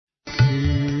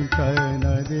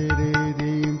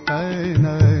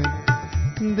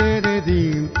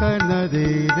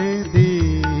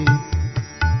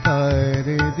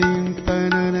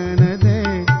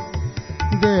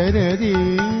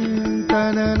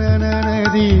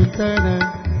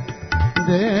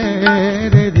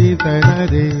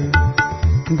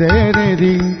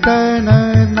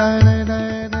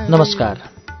नमस्कार।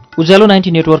 उज्यालो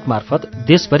 90 नेटवर्क मार्फत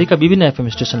देशभरिका विभिन्न एफएम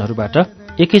स्टेशनहरूबाट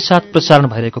एकैसाथ प्रसारण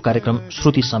भइरहेको कार्यक्रम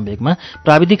श्रुति सम्वेगमा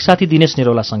प्राविधिक साथी दिनेश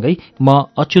निरौलासँगै म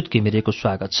अच्युत घिमिरेको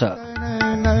स्वागत छ।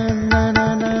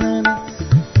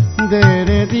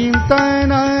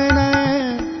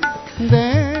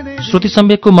 श्रुति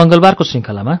सम्वेगको मंगलबारको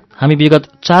श्रृङ्खलामा हामी विगत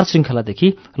 4 श्रृङ्खलादेखि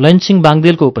लैनसिंह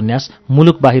बाङदेलको उपन्यास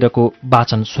मुलुक बाहिरको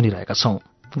वाचन सुनिरहेका छौं।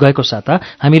 गएको साता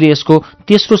हामीले यसको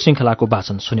तेस्रो श्रृङ्खलाको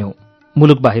वाचन सुन्यौं।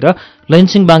 मुलुक बाहिर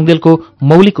लैनसिंह बाङदेलको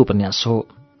मौलिक उपन्यास हो।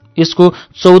 यसको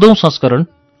 14औं संस्करण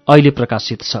अहिले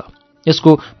प्रकाशित छ।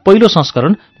 यसको पहिलो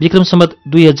संस्करण विक्रम सम्वत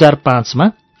 2005 मा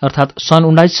अर्थात् सन्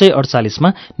 1948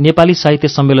 मा नेपाली साहित्य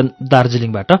सम्मेलन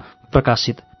दार्जीलिङबाट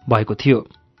प्रकाशित भएको थियो।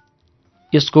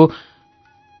 यसको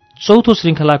चौथो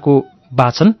श्रृङ्खलाको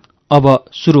वाचन अब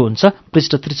सुरु हुन्छ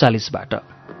पृष्ठ 43 बाट।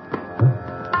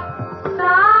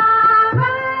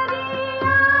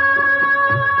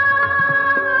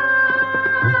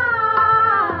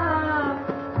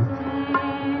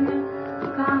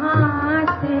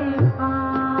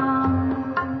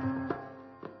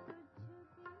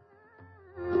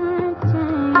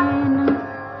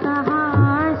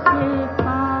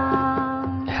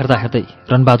 हेर्दा हेर्दै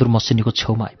रणबहादुर मसिनीको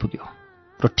छेउमा आइपुग्यो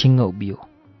र ठिङ्ग उभियो।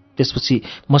 त्यसपछि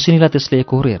मसिनीलाई त्यसले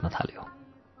एकहोरो हेर्न थाल्यो।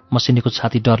 मसिनीको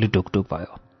छाती डरले ढुकढुक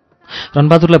भयो।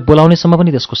 रणबहादुरलाई बोलाउनेसम्म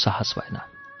पनि त्यसको साहस भएन।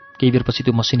 केही बेरपछि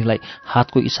त्यो मसिनीलाई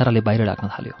हातको इसाराले बाहिर लाग्न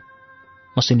थाल्यो।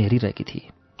 मसिनी हेरिरहेकी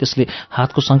थिए। त्यसले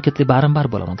हातको सङ्केतले बारम्बार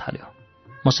बोलाउन थाल्यो।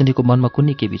 मसिनीको मनमा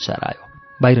कुनै के विचार आयो।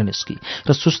 बाहिर निस्की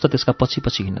र सुस्त त्यसका पछि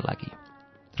पछि हिँड्न लागि।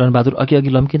 रणबहादुर अघि अघि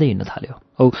लम्किँदै हिँड्न थाल्यो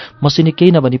औ मसिनी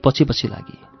केही नभनी पछि पछि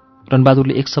लागि।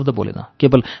 रणबहादुरले एक शब्द बोलेन,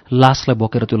 केवल लासलाई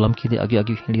बोकेर त्यो लम्किँदै अघि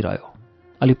अघि हिँडिरह्यो।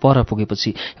 अलि पर पुगेपछि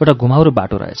एउटा घुमाउरो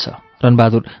बाटो रहेछ।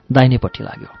 रणबहादुर दाहिनेपट्टि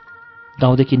लाग्यो।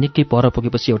 गाउँदेखि निकै पर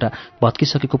पुगेपछि एउटा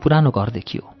भत्किसकेको पुरानो घर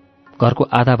देखियो। घरको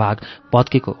आधा भाग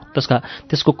भत्केको,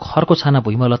 त्यसको खरको छाना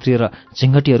भुइँमा लत्रिएर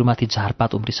झिङ्गटीहरूमाथि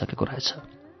झारपात उम्रिसकेको रहेछ।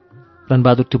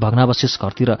 रणबहादुर त्यो भग्नावशेष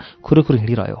घरतिर खुरुखुरु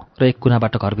हिँडिरह्यो र एक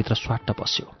कुनाबाट घरभित्र स्वाट्ट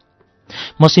पस्यो।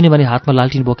 मसिनी भने हातमा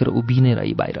लालटिन बोकेर उभिनै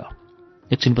रही बाहिर।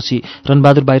 एकछिनपछि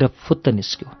रणबहादुर बाहिर फुत्त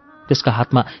निस्क्यो। त्यसका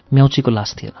हातमा म्याउचीको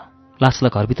लास थिएन। लासलाई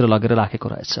घरभित्र लगेर राखेको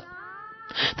रहेछ।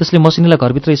 त्यसले मसिनीलाई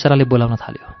घरभित्र इसाराले बोलाउन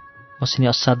थाल्यो।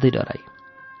 मसिनी असाध्यै डराई।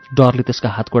 डरले त्यसका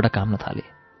हातगोडा काम्न थाले।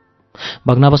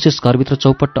 भग्नावशेष घरभित्र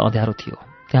चौपट्ट अँध्यारो थियो।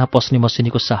 त्यहाँ पस्ने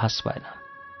मसिनीको साहस भएन।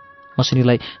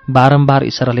 मसिनीलाई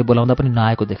बारम्बार इसाराले बोलाउँदा पनि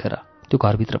नआएको देखेर त्यो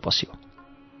घरभित्र पस्यो।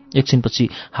 एकछिनपछि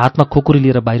हातमा खोकुरी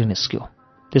लिएर बाहिर निस्क्यो।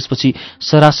 त्यसपछि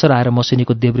सरासर आएर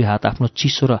मसिनीको देब्रे हात आफ्नो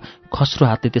चिसो र खस्रो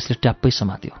हातले त्यसले ट्याप्पै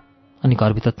समात्यो अनि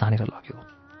घरभित्र तानेर लग्यो।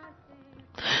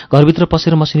 घरभित्र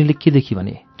पसेर मसिनीले के देखि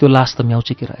भने त्यो लास त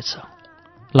म्याउचीकै रहेछ।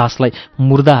 लासलाई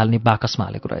मुर्दा हाल्ने बाकसमा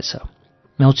हालेको रहेछ।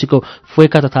 म्याउचीको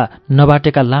फोएका तथा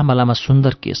नबाटेका लामा लामा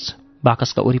सुन्दर केश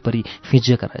बाकसका वरिपरि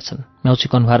फिजिएका रहेछन्।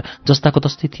 म्याउचीको अनुहार जस्ताको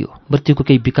तस्तै थियो। मृत्युको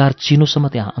केही विकार चिनोसम्म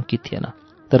त्यहाँ अंकित थिएन।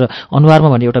 तर अनुहारमा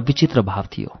भने एउटा विचित्र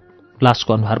भाव थियो।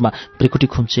 लासको अनुहारमा भ्रिकुटी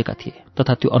खुम्चिएका थिए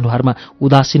तथा त्यो अनुहारमा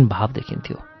उदासीन भाव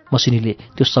देखिन्थ्यो। मसिनीले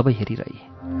त्यो सबै हेरिरही।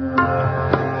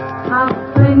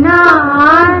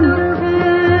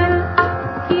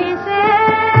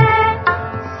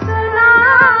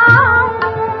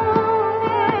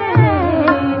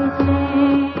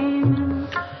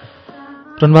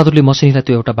 रणबहादुरले मसिनीलाई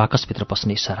त्यो एउटा बाकसभित्र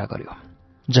पस्ने इसारा गर्यो,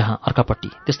 जहाँ अर्कापट्टि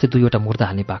त्यस्तै दुईवटा मुर्दा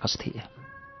हाल्ने बाकस थिए।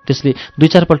 त्यसले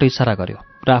 2-4 पल्ट इसारा गर्यो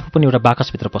र आफू पनि एउटा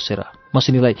बाकसभित्र पसेर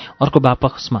मसिनीलाई अर्को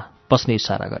बाकसमा पस्ने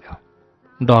इसारा गर्यो।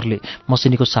 डरले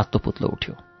मसिनीको सातो पुत्लो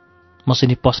उठ्यो।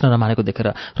 मसिनी पस्न नमानेको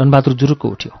देखेर रणबहादुर जुरुक्क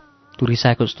उठ्यो। त्यो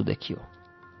रिसाएको जस्तो देखियो।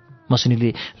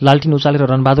 मसिनीले लालटिन उचालेर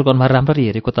रणबहादुरको अनुहार राम्ररी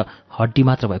हेरेको त हड्डी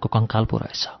मात्र भएको कङ्काल पो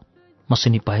रहेछ।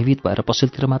 मसिनी भयभीत भएर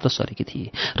पछिल्तिर मात्र सरेकी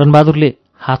थिए। रणबहादुरले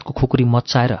हातको खुकुरी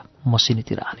मच्चाएर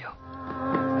मसिनीतिर हाल्यो।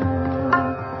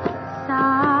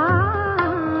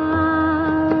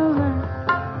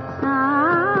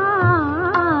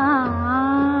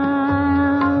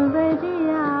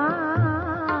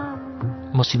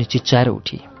 मसिनी चिच्चाएर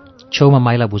उठी। छेउमा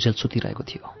माइला भुजेल सुतिरहेको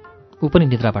थियो। ऊ पनि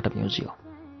निद्राबाट म्युजियो।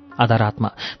 आधा रातमा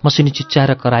मसिनी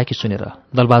चिच्चाएर कराएकी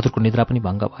सुनेर दलबहादुरको निद्रा पनि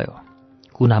भङ्ग भयो।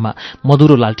 कुनामा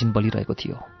मधुरो लालटिन बलिरहेको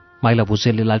थियो। माइला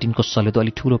भुजेलले लालटिनको सलेदो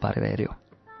अलि ठूलो पारेर हेर्यो।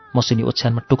 मसिनी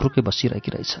ओछ्यानमा टुक्रुकै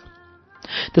बसिरहेकी रहेछ।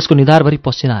 त्यसको निधारभरि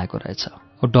पसिना आएको रहेछ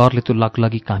र डरले त्यो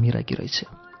लगलगी कामिरहेकी रहेछ।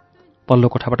 पल्लो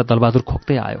कोठाबाट दलबहादुर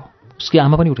खोक्दै आयो। उसकी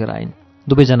आमा पनि उठेर आइन्।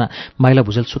 दुवैजना माइला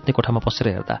भुजेल सुत्ने कोठामा पसेर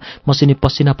हेर्दा मसिनी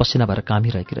पसिना पसिना भएर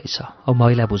कामिरहेकी रहेछ औ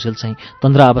माइला भुजेल चाहिँ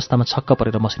तन्द्रा अवस्थामा छक्क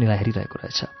परेर मसिनीलाई हेरिरहेको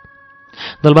रहेछ।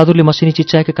 दलबहादुरले मसिनी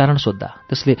चिच्चाएकै कारण सोद्धा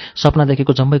त्यसले सपना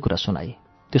देखेको जम्मै कुरा सुनाई।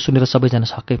 त्यो सुनेर सबैजना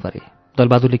छक्कै परे।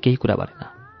 दलबहादुरले केही कुरा भनेन।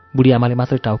 बुढी आमाले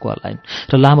मात्रै टाउको हल्लाइन्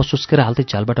र लामो सुस्केर हाल्दै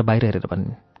झ्यालबाट बाहिर हेरेर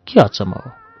भनिन्, के अचम्म हो,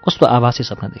 कस्तो आभासी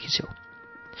सपना देखिछौ।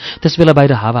 त्यसबेला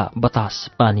बाहिर हावा,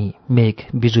 बतास, पानी,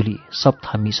 मेघ, बिजुली सब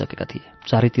थामिसकेका थिए।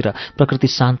 चारैतिर प्रकृति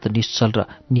शान्त, निश्चल र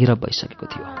नीरव भइसकेको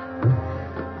थियो।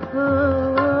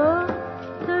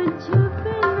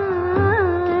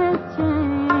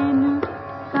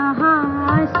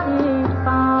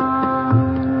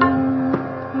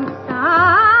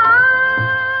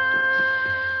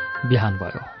 बिहान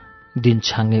भयो, दिन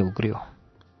छाङ्गै उग्रियो।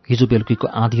 हिजो बेलुकीको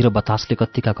आँधी र बतासले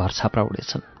कतिका घर छाप्रा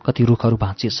उडेछन्, कति रुखहरू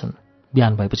भाँचिएछन्।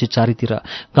 बिहान भएपछि चारैतिर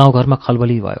गाउँघरमा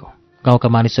खलबली भयो। गाउँका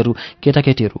मानिसहरू,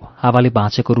 केटाकेटीहरू हावाले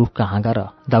भाँचेको रुखका हाँगा र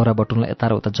दाउरा बटुल्न यता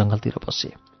र उता जङ्गलतिर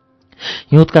पसे।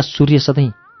 हिउँदका सूर्य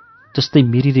सधैँ जस्तै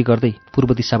मिरिरी गर्दै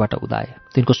पूर्व दिशाबाट उदाए।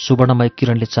 तिनको सुवर्णमय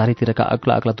किरणले चारैतिरका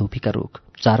अग्ला अग्ला धुपीका रुख,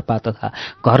 चारपात तथा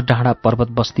घर डाँडा,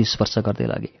 पर्वत बस्ती स्पर्श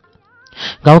गर्दै लगे।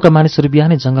 गाउँका मानिसहरू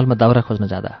बिहानै जङ्गलमा दाउरा खोज्न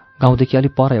जाँदा गाउँदेखि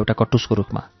अलि पर एउटा कटुसको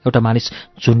रुखमा एउटा मानिस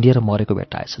झुन्डिएर मरेको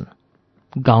भेट्टाएछन्।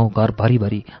 गाउँ घर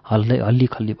भरिभरि हल्ली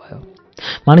खल्ली भयो।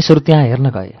 मानिसहरू त्यहाँ हेर्न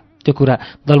गए। त्यो कुरा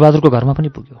दलबहादुरको घरमा पनि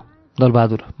पुग्यो।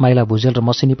 दलबहादुर, माइला भुजेल र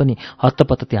मसिनी पनि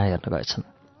हत्तपत्त त्यहाँ हेर्न गएछन्।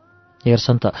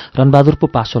 हेर्छन् त रणबहादुर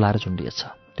पो पासो लाएर झुन्डिएछ।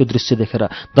 त्यो दृश्य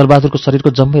देखेर दलबहादुरको शरीरको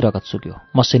जम्मै रगत सुक्यो।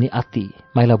 मसिनी आत्ती,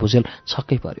 माइला भुजेल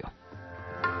छक्कै पर्यो।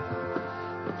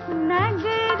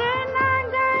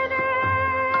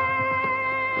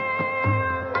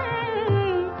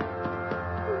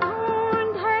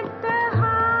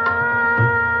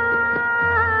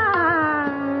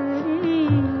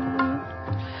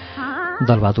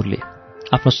 दलबहादुरले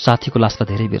आफ्नो साथीको लासलाई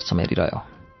धेरै बेरसम्म हेरिरह्यो।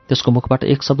 त्यसको मुखबाट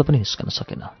एक शब्द पनि निस्कन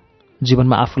सकेन।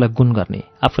 जीवनमा आफूलाई गुण गर्ने,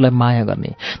 आफूलाई माया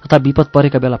गर्ने तथा विपद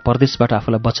परेका बेला परदेशबाट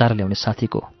आफूलाई बचाएर ल्याउने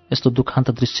साथीको यस्तो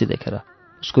दुःखान्त दृश्य देखेर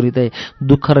उसको हृदय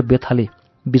दुःख र व्यथाले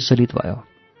विचलित भयो।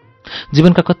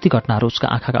 जीवनका कति घटनाहरू उसका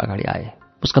आँखाका अगाडि आए।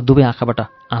 उसका दुवै आँखाबाट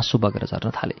आँसु बगेर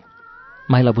झर्न थाले।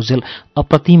 माइला भुजेल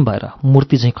अप्रतिम भएर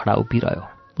मूर्ति झैँ खडा उभिरह्यो।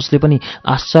 उसले पनि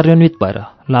आश्चर्यान्वित भएर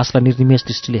लासलाई निर्निमेष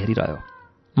दृष्टिले हेरिरह्यो।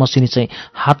 मसिनी चाहिँ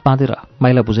हात बाँधेर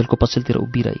माइला भुजेलको पछिल्तिर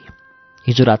उभिरही।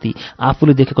 हिजो राति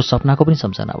आफूले देखेको सपनाको पनि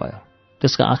सम्झना भयो।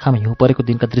 त्यसका आँखामा हिउँ परेको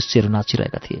दिनका दृश्यहरू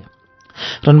नाचिरहेका थिए।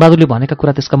 रणबहादुरले भनेका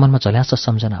कुरा त्यसका मनमा झल्यास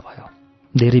सम्झना भयो।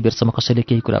 धेरै बेरसम्म कसैले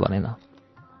केही कुरा भनेन।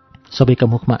 सबैका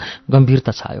मुखमा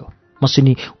गम्भीरता छायो।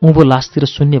 मसिनी उँभो लासतिर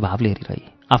शून्य भावले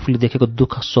हेरिरही। आफूले देखेको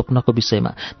दुःख स्वप्नको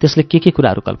विषयमा त्यसले के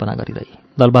कुराहरू कल्पना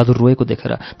गरिरही। दलबहादुर रोएको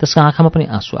देखेर त्यसका आँखामा पनि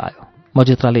आँसु आयो।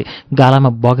 मजेत्राले गालामा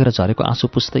बगेर झरेको आँसु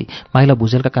पुस्दै माइला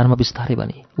भुजेलका कानमा बिस्तारै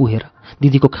भनी, ऊ हेर,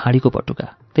 दिदीको खाडीको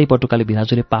पटुका, त्यही पटुकाले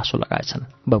भिनाजुले पासो लगाएछन्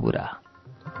बबुरा।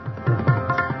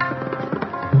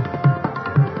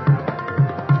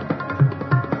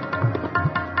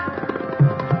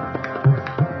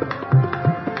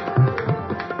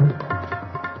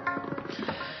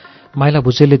 माइला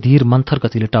भुजेलले धीर मन्थर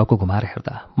गतिले टाउको घुमाएर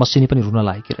हेर्दा मसिनी पनि रुन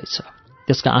लागेकी रहेछ।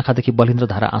 त्यसका आँखादेखि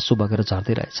बलिन्द्र धारा आँसु बगेर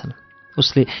झर्दै रहेछन्।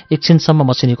 उसले एकछिनसम्म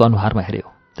मसिनीको अनुहारमा हेऱ्यो।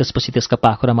 त्यसपछि त्यसका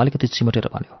पाखुरामा अलिकति चिमटेर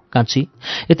भन्यो, कान्छी,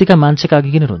 यतिका मान्छेका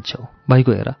अघि किन रुन्छौ?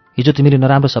 भइगयो हेर, हिजो तिमीले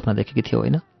नराम्रो सपना देखेकी थियौ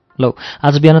होइन? लौ,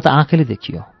 आज बिहान त आँखाले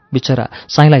देखियो। बिचरा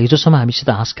साईलाई हिजोसम्म हामीसित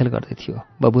हाँसखेल गर्दै थियो।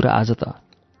 बबुरा आज त।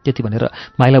 त्यति भनेर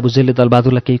माइला भुजेलले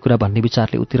दलबहादुरलाई केही कुरा भन्ने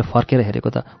विचारले उतिर फर्केर हेरेको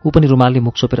त ऊ पनि रुमालले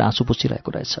मुख छोपेर आँसु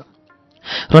पुछिरहेको रहेछ।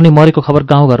 रनी मरेको खबर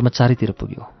गाउँघरमा चारैतिर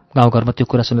पुग्यो। गाउँघरमा त्यो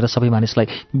कुरा सुनेर सबै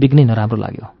मानिसलाई बिग्नै नराम्रो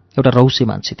लाग्यो। एउटा रौसे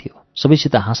मान्छे थियो,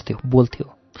 सबैसित हाँस्थ्यो, बोल्थ्यो।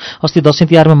 अस्ति दशैं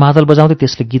तिहारमा मादल बजाउँदै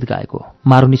त्यसले गीत गाएको,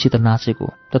 मारुनीसित नाचेको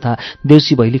तथा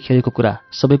देउसी भैली खेलेको कुरा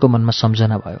सबैको मनमा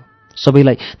सम्झना भयो।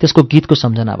 सबैलाई त्यसको गीतको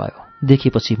सम्झना भयो।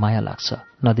 देखेपछि माया लाग्छ,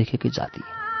 नदेखेकै जाति।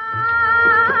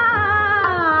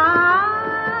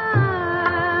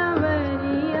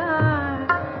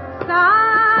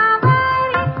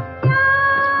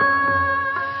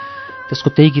 त्यसको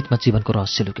त्यही गीतमा जीवनको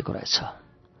रहस्य लुकेको रहेछ।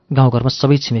 गाउँघरमा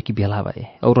सबै छिमेकी भेला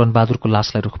भए औ रणबहादुरको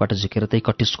लासलाई रुखबाट झिकेर त्यही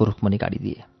कटिसको रुखमुनि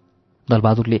गाडिदिए।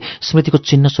 दलबहादुरले स्मृतिको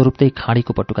चिन्ह स्वरूप त्यही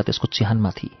खाडीको पटुका त्यसको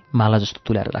चिहानमाथि माला जस्तो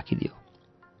तुल्याएर राखिदियो।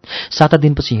 7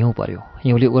 दिनपछि हिउँ पर्यो।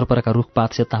 हिउँले वरपरका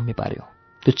रुखपात ताम्मे पार्यो।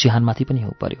 त्यो चिहानमाथि पनि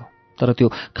हिउँ पर्यो। तर त्यो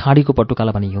खाडीको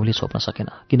पटुकालाई भने हिउँले छोप्न सकेन,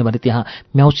 किनभने त्यहाँ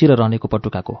म्याउची र रनेको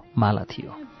पटुकाको माला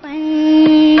थियो।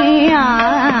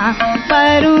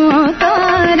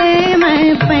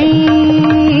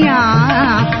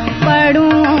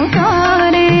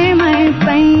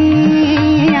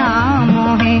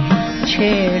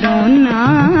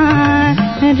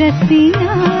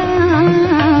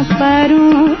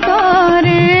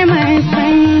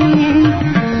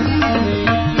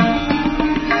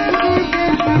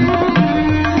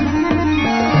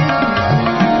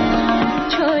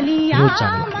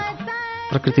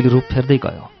 प्रकृतिले रूप फेर्दै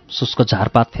गयो। शुष्क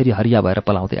झारपात फेरि हरिया भएर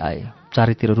पलाउँदै आए।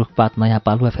 चारैतिर रुखपात नयाँ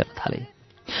पालुवा फेर्न थाले।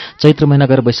 चैत्र महिना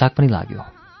गएर वैशाख पनि लाग्यो।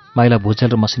 माइला भुजेल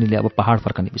र मसिनीले अब पहाड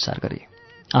फर्कने विचार गरे।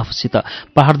 आफूसित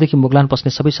पहाडदेखि मुगलान पस्ने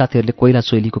सबै साथीहरूले कोइला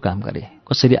चोइलीको काम गरे,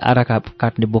 कसैले आरा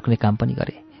काट्ने बोक्ने काम पनि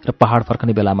गरे र पहाड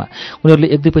फर्कने बेलामा उनीहरूले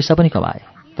 1-2 पैसा पनि कमाए।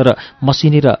 तर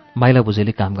मसिनी र माइला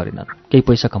भुजेलले काम गरेनन्, केही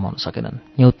पैसा कमाउन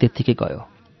सकेनन्। हिउँ त्यत्तिकै गयो।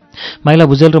 माइला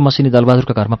भुजेल र मसिनी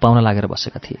दलबहादुरका घरमा पाहुना लागेर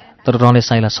बसेका थिए, तर रहने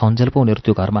साइला छन्जेल पो उनीहरू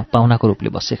त्यो घरमा पाहुनाको रूपले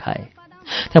बसे खाए।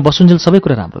 त्यहाँ बसुन्जेल सबै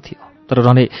कुरा राम्रो थियो, तर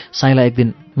रहने साइला एक दिन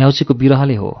म्याउसीको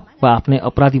बिरहले हो वा आफ्नै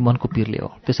अपराधी मनको पीरले हो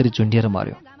त्यसरी झुन्डिएर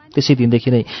मर्यो। त्यसै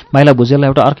दिनदेखि नै माइला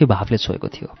भुजेललाई एउटा अर्कै भावले छोएको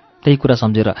थियो। त्यही कुरा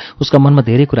सम्झेर उसका मनमा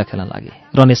धेरै कुरा खेल्न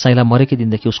लागे। रहने साइला मरेकै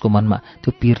दिनदेखि उसको मनमा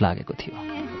त्यो पीर लागेको थियो।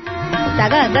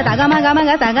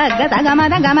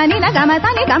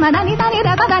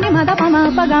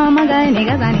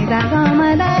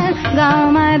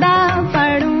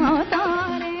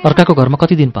 अर्काको घरमा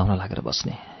कति दिन पाहुना लागेर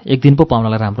बस्ने? एक दिन पो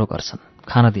पाहुनालाई राम्रो गर्छन्,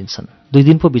 खाना दिन्छन्, 2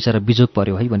 दिन पो बिचरा बिजोग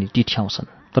पर्यो है भनी टिठ्याउँछन्।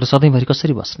 तर सधैँभरि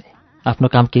कसरी बस्ने? आफ्नो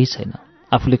काम केही छैन,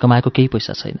 आफूले कमाएको केही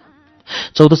पैसा छैन।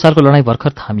 14 सालको लडाईँ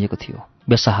भर्खर थामिएको थियो।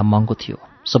 बेसाहा महँगो थियो,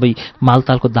 सबै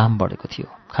मालतालको दाम बढेको थियो,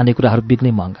 खानेकुराहरू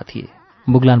बिग्नै महँगा थिए।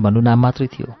 मुगलान भन्नु नाम मात्रै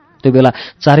थियो। त्यो बेला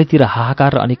चारैतिर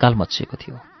हाहाकार र अनिकाल मच्चिएको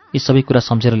थियो। यी सबै कुरा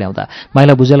सम्झेर ल्याउँदा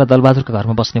माइला भुजेललाई दलबहादुरका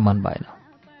घरमा बस्ने मन भएन।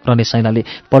 रहने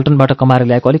साइनाले पल्टनबाट कमाएर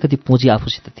ल्याएको अलिकति पुँजी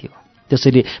आफूसित थियो।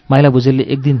 त्यसैले माइला भुजेलले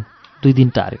 1 दिन 2 दिन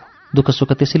टार्यो। दुःख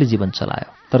सुख त्यसैले जीवन चलायो।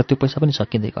 तर त्यो पैसा पनि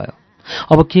सकिँदै गयो।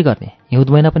 अब के गर्ने? हिउँद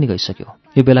महिना पनि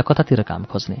गइसक्यो। यो बेला कतातिर काम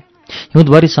खोज्ने?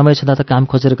 हिउँदभरि समय छँदा त काम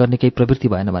खोजेर गर्ने केही प्रवृत्ति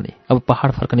भएन भने अब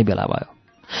पहाड फर्कने बेला भयो।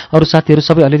 अरू साथीहरू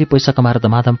सबै अलिअलि पैसा कमाएर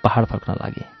धमाधम पहाड फर्कन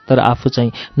लागे। तर आफू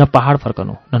चाहिँ न पहाड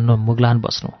फर्कनु न मुगलान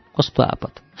बस्नु। कस्तो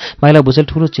आपत! माइला भुजेल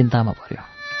ठुलो चिन्तामा पर्यो।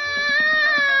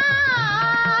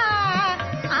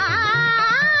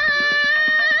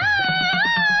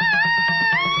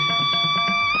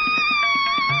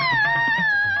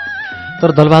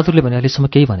 तर दलबहादुरले भने अहिलेसम्म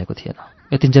केही भनेको थिएन।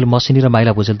 यतिन्जेल मसिनी र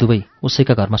माइला भुजेल दुवै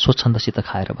उसैका घरमा स्वच्छन्दसित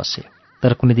खाएर बसे।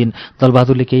 तर कुनै दिन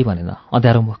दलबहादुरले केही भनेन,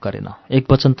 अँध्यारो मुख गरेन, एक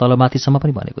वचन तलमाथिसम्म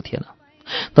पनि भनेको थिएन।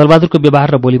 दलबहादुरको व्यवहार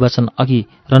र बोलीवचन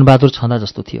अघि रणबहादुर छँदा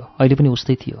जस्तो थियो, अहिले पनि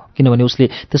उस्तै थियो, किनभने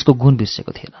उसले त्यसको गुण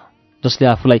बिर्सेको थिएन जसले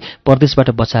आफूलाई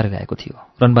परदेशबाट बचाएर ल्याएको थियो।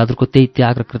 रणबहादुरको त्यही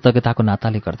त्याग र कृतज्ञताको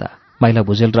नाताले गर्दा माइला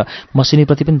भुजेल र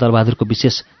मसिनीप्रति पनि दलबहादुरको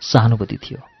विशेष सहानुभूति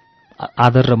थियो,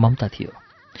 आदर र ममता थियो।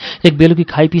 एक बेलुकी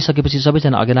खाइ पिइसकेपछि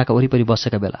सबैजना अगेनाका वरिपरि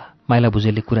बसेका बेला माइला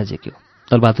भुजेलले कुरा जेक्यो।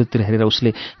 दलबहादुरतिर हेरेर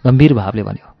उसले गम्भीर भावले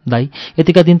भन्यो, दाई,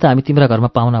 यतिका दिन त हामी तिम्रा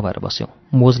घरमा पाहुना भएर बस्यौँ,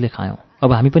 मोजले खायौँ।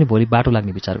 अब हामी पनि भोलि बाटो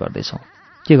लाग्ने विचार गर्दैछौँ।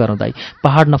 के गरौँ दाई,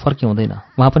 पहाड नफर्की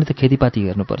हुँदैन, वहाँ पनि त खेतीपाती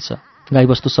हेर्नुपर्छ।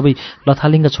 गाईबस्तु सबै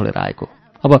लथालिङ्ग छोडेर आएको।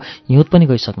 अब हिउँद पनि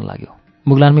गइसक्न लाग्यो।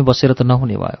 मुगलानमै बसेर त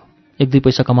नहुने भयो। 1-2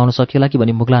 पैसा कमाउन सकिएला कि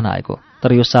भनी मुगलान आएको।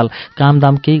 तर यो साल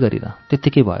कामदाम केही गरिन,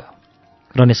 त्यत्तिकै भयो।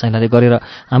 रहने साइलाले गरेर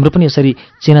हाम्रो पनि यसरी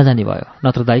चिनाजानी भयो।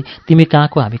 नत्र दाई, तिमी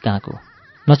कहाँको हामी कहाँको,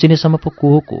 नचिनेसम्म पो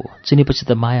को हो, चिनेपछि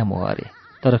त माया मोह अरे।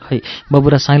 तर खै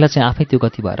बबुरा साइला चाहिँ आफै त्यो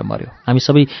गति भएर मर्यो। हामी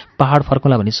सबै पहाड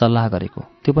फर्कौँला भनी सल्लाह गरेको,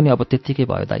 त्यो पनि अब त्यत्तिकै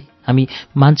भयो दाई। हामी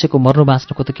मान्छेको मर्नु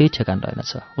बाँच्नुको त केही ठेगान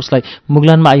रहेनछ। उसलाई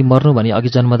मुगलानमा आई मर्नु भनी अघि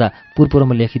जन्मदा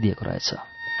पुरपुरमा लेखिदिएको रहेछ।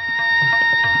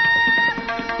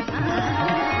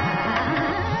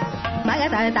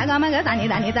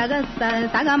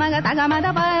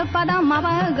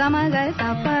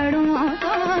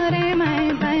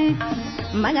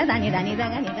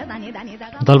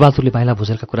 दलबहादुरले माइला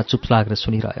भुजेलका कुरा चुप लागेर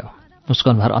सुनिरह्यो। उसको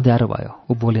अनुहार अँध्यारो भयो।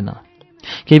 ऊ बोलेन।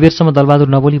 केही बेरसम्म दलबहादुर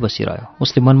नबोली बसिरह्यो।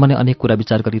 उसले मनमा नै अनेक कुरा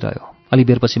विचार गरिरह्यो। अलि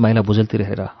बेरपछि माइला भुजेलतिर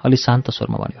हेरेर अलि शान्त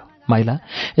स्वरमा भन्यो, माइला,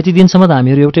 यति दिनसम्म त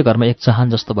हामीहरू एउटै घरमा एक जहान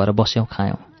जस्तो भएर बस्यौँ,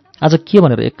 खायौँ। आज के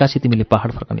भनेर एक्कासी तिमीले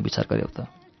पहाड फर्कने विचार गर्यौ त?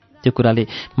 त्यो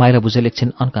कुराले माइला भुजेल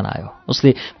एकछिन अन्कन आयो।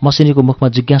 उसले मसिनीको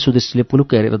मुखमा जिज्ञासु दृष्टिले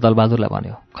पुलुक्क हेरेर दलबहादुरलाई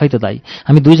भन्यो, खै त दाई,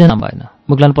 हामी 2 जना भएन,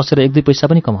 मुगलान बसेर 1-2 पैसा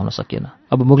पनि कमाउन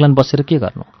सकिएन। अब मुगलान बसेर के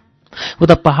गर्नु?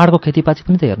 उता पहाडको खेतीपाती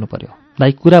पनि त हेर्नु पर्यो।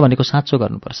 दाई, कुरा भनेको साँचो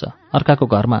गर्नुपर्छ। अर्काको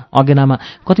घरमा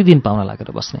अगेनामा कति दिन पाहुना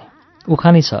लागेर बस्ने?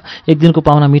 उखानै छ, 1 दिनको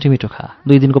पाहुना मिठो मिठो खा,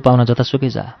 2 दिनको पाहुना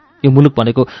जतासुकै जा। यो मुलुक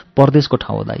भनेको परदेशको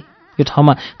ठाउँ हो दाई। यो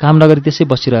ठाउँमा काम नगरी त्यसै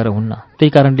बसिरहेर हुन्न। त्यही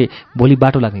कारणले भोलि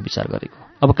बाटो लाग्ने विचार गरेको।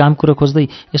 अब काम कुरो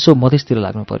खोज्दै यसो मधेसतिर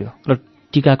लाग्नु पर्यो र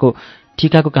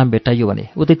ठिकाको काम भेट्टाइयो भने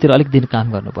उतैतिर अलिक दिन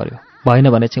काम गर्नु पर्यो। भएन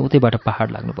भने चाहिँ उतैबाट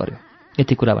पहाड लाग्नु पर्यो।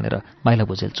 यति कुरा भनेर माइला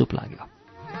भुजेल चुप लाग्यो।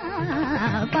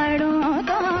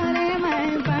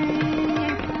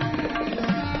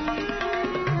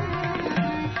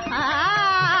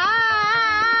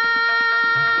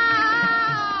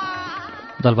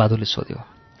 दलबहादुरले सोध्यो,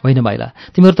 होइन माइला,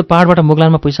 तिमीहरू त पहाडबाट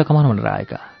मुगलानमा पैसा कमाउन भनेर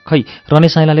आएका। खै रहने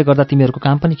साइलाले गर्दा तिमीहरूको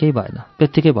काम पनि केही भएन,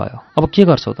 त्यत्तिकै भयो। अब के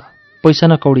गर्छौ त? पैसा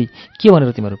न कौडी के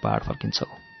भनेर तिमीहरू पहाड फर्किन्छौ?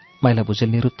 माइला भुजेल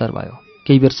निरुत्तर भयो।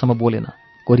 केही बेरसम्म बोलेन,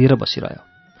 कोरिएर बसिरह्यो।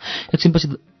 एकछिनपछि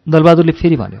दलबहादुरले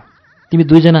फेरि भन्यो, तिमी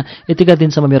दुईजना यतिका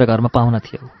दिनसम्म मेरो घरमा पाहुना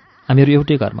थियौ। हामीहरू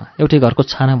एउटै घरमा एउटै घरको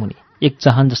छानामुनि एक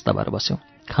जहान जस्ता भएर बस्यौँ,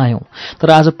 खायौँ। तर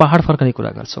आज पहाड फर्कने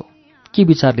कुरा गर्छौ। के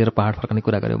विचार लिएर पहाड फर्कने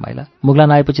कुरा गर्यौ माइला?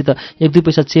 मुगलान आएपछि त 1-2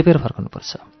 पैसा चेपेर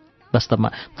फर्कनुपर्छ। वास्तवमा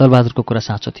दलबहादुरको कुरा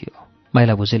साँचो थियो।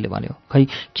 माइला भुजेलले भन्यो, खै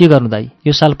के गर्नु दाइ,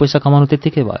 यो साल पैसा कमाउनु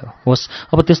त्यत्तिकै भयो।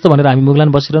 होस्, अब त्यस्तो भनेर हामी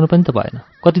मुगलान बसिरहनु पनि त भएन।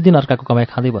 कति दिन अर्काको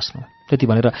कमाइ खाँदै बस्नु। त्यति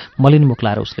भनेर मलिन मुख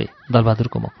लाएर उसले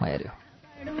दलबहादुरको मुखमा हेऱ्यो।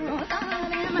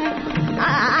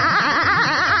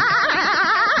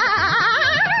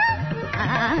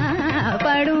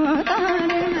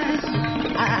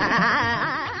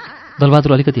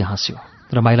 दलबहादुर अलिकति हाँस्यो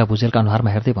र माइला भुजेलका अनुहारमा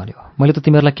हेर्दै भन्यो, मैले त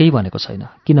तिमीहरूलाई केही भनेको छैन।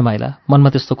 किन माइला मनमा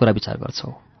त्यस्तो कुरा विचार गर्छौ?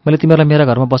 मैले तिमीहरूलाई मेरा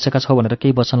घरमा बसेका छौ भनेर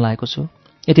केही वचन लागेको छु?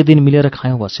 यति दिन मिलेर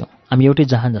खायौँ बस्यौँ, हामी एउटै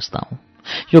जहान जस्ता हौँ।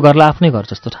 यो घरलाई आफ्नै घर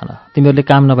जस्तो ठान। तिमीहरूले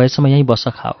काम नभएसम्म यहीँ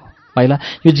बस्छ खाओ। माइला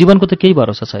यो जीवनको त केही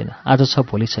भरोसा छैन। आज छ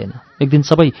भोलि छैन। एक दिन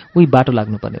सबै उही बाटो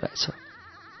लाग्नुपर्ने रहेछ।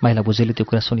 माइला भुजेलले त्यो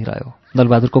कुरा सुनिरह्यो।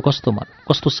 दलबहादुरको कस्तो मन,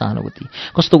 कस्तो सहानुभूति,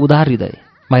 कस्तो उदार हृदय।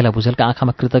 माइला भुजेलका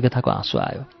आँखामा कृतज्ञताको आँसु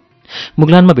आयो।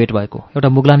 मुगलानमा भेट भएको एउटा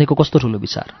मुगलानीको कस्तो ठुलो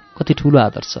विचार, कति ठुलो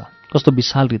आदर्श, कस्तो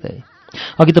विशाल हृदय।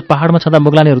 अघि त पहाडमा छँदा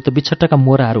मुगलानीहरू त बिछट्टाका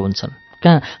मोराहरू हुन्छन्।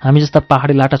 कहाँ हामी जस्ता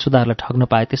पहाडी लाटाछुदाहरूलाई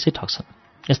ठग्न पाए त्यसै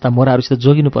ठग्छन्। यस्ता मोराहरूसित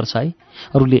जोगिनुपर्छ है।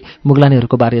 अरूले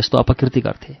मुगलानीहरूको बारे यस्तो अपकृति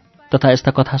गर्थे तथा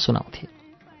यस्ता कथा सुनाउँथे।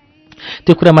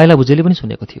 त्यो कुरा माइला भुजेलले पनि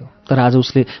सुनेको थियो। तर आज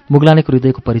उसले मुगलानीको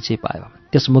हृदयको परिचय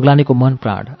पायो। त्यस मुगलानीको मन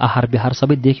प्राण, आहार विहार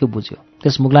सबै देख्यो बुझ्यो।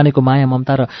 त्यस मुगलानीको माया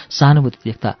ममता र सहानुभूति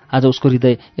देख्दा आज उसको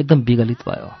हृदय एकदम विगलित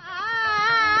भयो।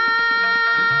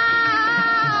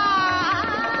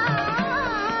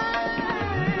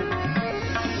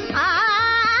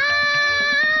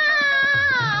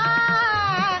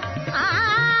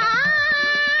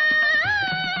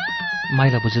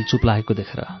 माइला भुजेल चुप लागेको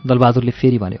देखेर दलबहादुरले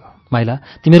फेरि भन्यो, माइला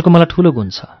तिमीहरूको मलाई ठुलो गुण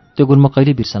छ। त्यो गुण म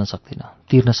कहिल्यै बिर्सन सक्दिनँ,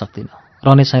 तिर्न सक्दिनँ।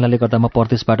 रहने साइलाले गर्दा म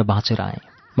परदेशबाट बाँचेर आएँ।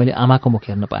 मैले आमाको मुख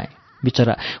हेर्न पाएँ।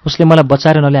 बिचरा उसले मलाई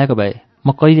बचाएर नल्याएको भए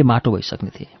म कहिले माटो भइसक्ने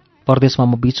थिएँ। परदेशमा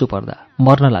म बिचो पर्दा,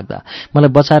 मर्न लाग्दा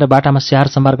मलाई बचाएर बाटामा स्याहार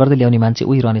सम्हार गर्दै ल्याउने मान्छे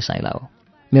उही रहने साइला हो।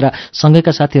 मेरा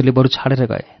सँगैका साथीहरूले बरु छाडेर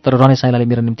गए, तर रहने साइलाले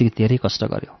मेरो निम्ति धेरै कष्ट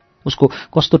गर्यो। उसको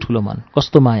कस्तो ठुलो मन,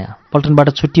 कस्तो माया।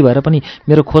 पल्टनबाट छुट्टी भएर पनि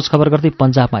मेरो खोज खबर गर्दै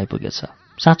पन्जाबमा आइपुगेछ।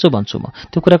 साँचो भन्छु म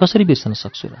त्यो कुरा कसरी बिर्सन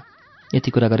सक्छु र? यति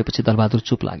कुरा गरेपछि दलबहादुर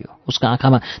चुप लाग्यो। उसका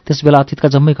आँखामा त्यसबेला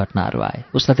अतीतका जम्मै घटनाहरू आए।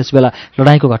 उसलाई त्यसबेला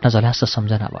लडाईँको घटना झल्यास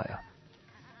सम्झना भयो।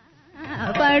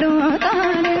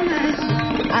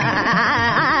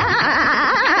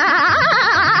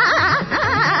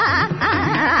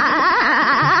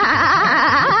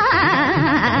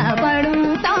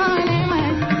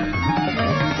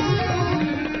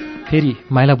 फेरि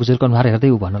माइला भुजेलको अनुहार हेर्दै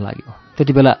ऊ भन्न लाग्यो,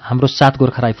 त्यति बेला हाम्रो 7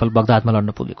 गोर्खा राइफल बगदादमा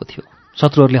लड्न पुगेको थियो।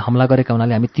 शत्रुहरूले हमला गरेका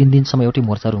हुनाले हामी 3 दिनसम्म एउटै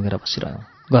मोर्चा रुँगेर बसिरह्यौँ।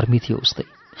 गर्मी थियो उस्तै।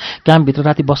 क्याम्पभित्र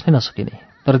राति बस्नै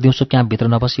नसकिने, तर दिउँसो क्याम्पभित्र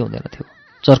नबसी हुँदैन थियो।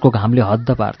 चर्को घामले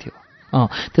हद्द पार्थ्यो।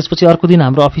 त्यसपछि अर्को दिन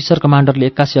हाम्रो अफिसर कमान्डरले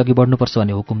 81 अघि बढ्नुपर्छ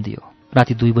भन्ने हुकुम दियो।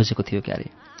 राति 2 बजेको थियो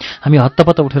क्यारे। हामी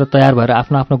हत्तपत्त उठेर तयार भएर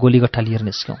आफ्नो आफ्नो गोलीगट्ठा लिएर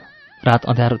निस्क्यौँ।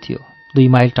 रात अँध्यारो थियो। 2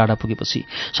 माइल टाढा पुगेपछि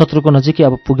शत्रुको नजिकै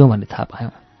अब पुग्यौँ भन्ने थाहा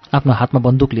पायौँ। आफ्नो हातमा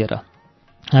बन्दुक लिएर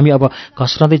हामी अब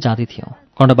घस्रँदै जाँदै थियौँ।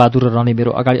 कर्णबहादुर र रने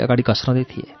मेरो अगाडि अगाडि घस्रँदै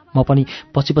थिए। म पनि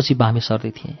पछि पछि बामे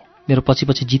सर्दै थिएँ। मेरो पछि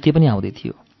पछि जिते पनि आउँदै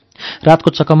थियो। रातको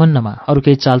चकमन्नमा अरू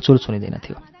केही चालचुल सुनिँदैन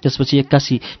थियो। त्यसपछि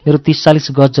 81 मेरो 30-40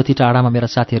 गज जति टाढामा मेरा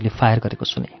साथीहरूले फायर गरेको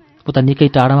सुने। उता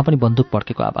निकै टाढामा पनि बन्दुक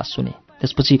पड्केको आवाज सुने।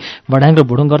 त्यसपछि बढाङ र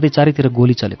भुडुङ गर्दै चारैतिर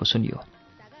गोली चलेको सुनियो।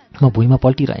 म भुइँमा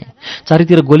पल्टिरहेँ।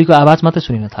 चारैतिर गोलीको आवाज मात्रै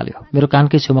सुनिन थाल्यो। मेरो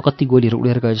कानकै छेउमा कति गोलीहरू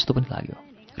उडेर गए जस्तो पनि लाग्यो।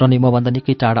 रने मभन्दा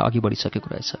निकै टाढा अघि बढिसकेको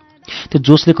रहेछ। त्यो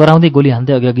जोसले कराउँदै गोली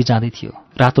हान्दै अघि जाँदै थियो।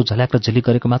 रातो झल्याक र झिलिक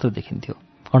गरेको मात्र देखिन्थ्यो।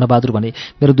 कर्णबहादुर भने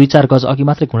मेरो 2-4 गज अघि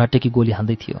मात्रै घुँडा टेकी गोली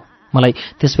हान्दै थियो।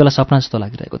 मलाई त्यसबेला सपना जस्तो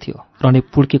लागिरहेको थियो। रने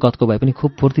पुड्के कतको भए पनि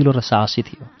खुब फुर्तिलो र साहसी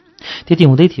थियो। त्यति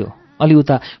हुँदै थियो। अलि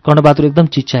उता कर्णबहादुर एकदम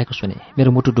चिच्याएको सुने।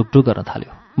 मेरो मुटु ढुकढुक गर्न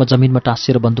थाल्यो। म जमिनमा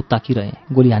टाँसिएर बन्दुक ताकिरहेँ।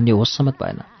 गोली हान्ने होस समेत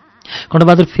भएन।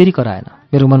 कर्णबहादुर फेरि कराएन।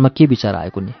 मेरो मनमा के विचार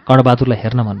आएको नि? कर्णबहादुरलाई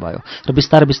हेर्न मन भयो र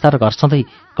बिस्तारै बिस्तारै घर्सँदै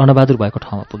कर्णबहादुर भएको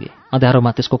ठाउँमा पुगे।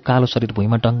 अँध्यारोमा त्यसको कालो शरीर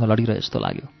भुइँमा डङ्ग लडिरहे जस्तो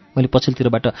लाग्यो। मैले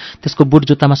पछिल्लोतिरबाट त्यसको बुट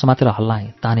जुत्तामा समातेर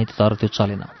हल्लाएँ, ताने तर त्यो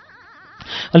चलेन।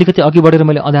 अलिकति अघि बढेर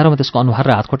मैले अँध्यारोमा त्यसको अनुहार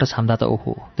र हातखुट्टा छाम्दा त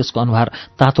ओहो, त्यसको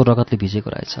अनुहार तातो रगतले भिजेको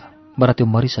रहेछ। बरा त्यो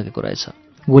मरिसकेको रहेछ।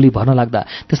 गोली भर्न लाग्दा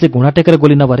त्यसले घुँडा टेकेर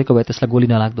गोली नभरेको भए त्यसलाई गोली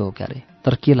नलाग्दो हो क्यारे।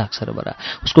 तर के लाग्छ र बरा,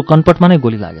 उसको कन्पटमा नै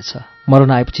गोली लागेछ। मर्न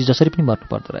आएपछि जसरी पनि मर्नु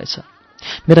पर्दो रहेछ।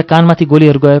 मेरा कानमाथि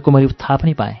गोलीहरू गएको मैले थाहा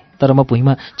पनि पाएँ। तर म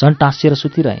भुइँमा झन् टाँसिएर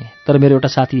सुतिरहेँ। तर मेरो एउटा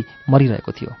साथी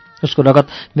मरिरहेको थियो। उसको रगत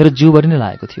मेरो जिउभरि नै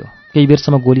लागेको थियो। केही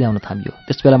बेरसम्म गोली आउन थामियो।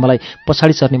 त्यसबेला मलाई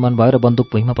पछाडि सर्ने मन भयो र बन्दुक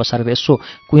भुइँमा पसारेर यसो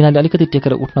कुइनाले अलिकति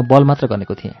टेकेर उठ्न बल मात्र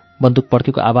गरेको थिएँ। बन्दुक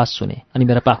पड्केको आवाज सुने अनि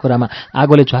मेरा पाखुरामा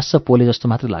आगोले झ्वास्स पोले जस्तो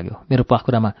मात्र लाग्यो। मेरो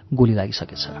पाखुरामा गोली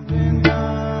लागिसकेछ।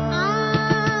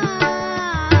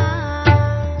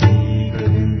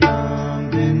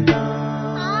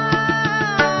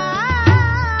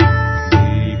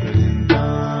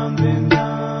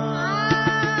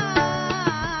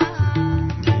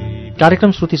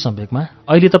 कार्यक्रम श्रुति सम्वेकमा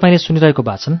अहिले तपाईँले सुनिरहेको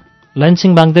वाचन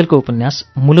लैनसिंह बाङदेलको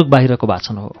उपन्यास मुलुक बाहिरको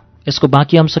वाचन हो। यसको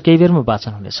बाँकी अंश केही बेरमा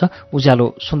वाचन हुनेछ।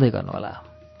 उज्यालो सुन्दै गर्नुहोला।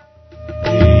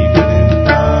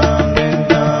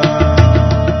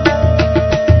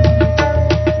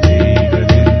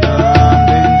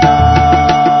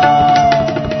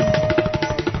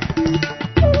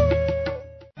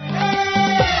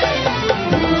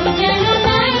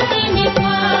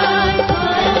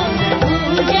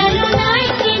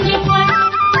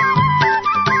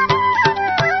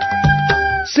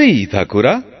 सीधा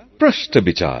कुरा प्रश्न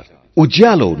विचार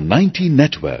उज्यालो 90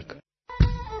 नेटवर्क।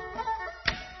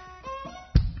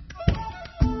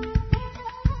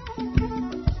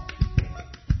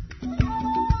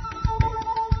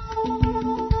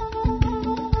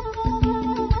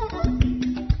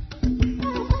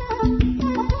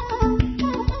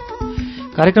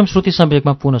 कार्यक्रम श्रुति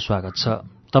सम्वेकमा पुनः स्वागत छ।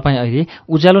 तपाईँ अहिले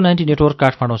उज्यालो 90 नेटवर्क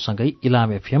काठमाडौँसँगै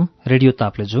इलाम एफएम, रेडियो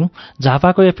ताप्लेजुङ,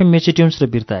 झापाको एफएम मेचिट्युन्स र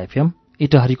बिर्ता एफएम,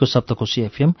 इटहरीको सप्तकोशी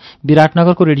एफएम,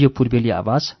 विराटनगरको रेडियो पूर्वेली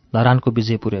आवाज, धरानको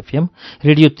विजयपुर एफएम,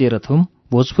 रेडियो तेह्रथुम,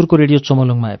 भोजपुरको रेडियो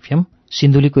चमलुङमा एफएम,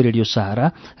 सिन्धुलीको रेडियो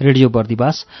सहारा, रेडियो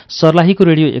बर्दिवास, सर्लाहीको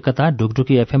रेडियो एकता,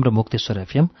 ढुकढुकी एफएम र मुक्तेश्वर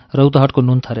एफएम, रौतहटको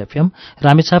नुन्थर एफएम,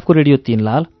 रामेछापको रेडियो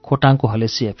तीनलाल, खोटाङको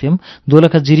हलेसी एफएम,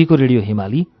 दोलखा जिरीको रेडियो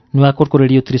हिमाली, नुवाकोटको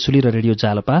रेडियो त्रिशुली र रेडियो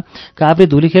जालपा, काभ्रे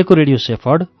धुलीखेलको रेडियो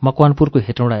सेफर्ड, मकवानपुरको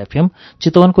हेटौँडा एफएम,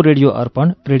 चितवनको रेडियो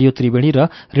अर्पण, रेडियो त्रिवेणी र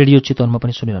रेडियो चितवनमा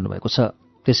पनि सुनिरहनु भएको छ।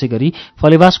 त्यसैगरी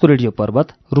फलेवासको रेडियो पर्वत,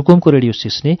 रुकुमको रेडियो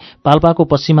सिस्ने, पाल्पाको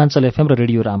पश्चिमाञ्चल एफएम र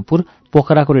रेडियो रामपुर,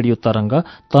 पोखराको रेडियो तरंग,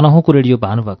 तनहुँको radio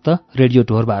Bhanubhakta, radio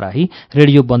Dhorbarahi,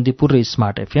 radio Bandipur र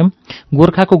स्मार्ट एफएम,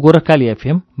 गोर्खाको गोरखकाली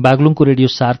एफएम, बागलुङको रेडियो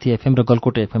सार्थी एफएम र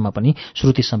गलकोट एफएममा पनि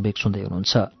श्रुति सम्वेक सुन्दै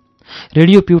हुनुहुन्छ।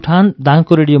 रेडियो प्युठान,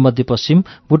 दाङको रेडियो मध्यपश्चिम,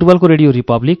 बुटवलको रेडियो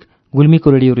रिपब्लिक,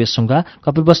 गुल्मीको रेडियो रेसुङ्गा,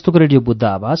 कपिलवस्तुको रेडियो बुद्ध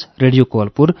आवाज, रेडियो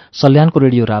कोवलपुर, सल्यानको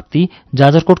रेडियो राप्ती,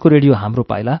 जाजरकोटको रेडियो हाम्रो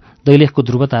पाइला, दैलेखको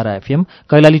ध्रुवतारा एफएम,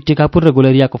 कैलाली टिकापुर र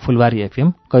गोलेरियाको फुलबारी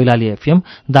एफएम, कैलाली एफएम,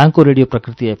 दाङको रेडियो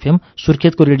प्रकृति एफएम,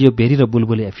 सुर्खेतको रेडियो भेरी र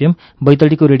बुलबुले एफएम,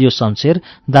 बैतडीको रेडियो शमशेर,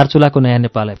 दार्चुलाको नयाँ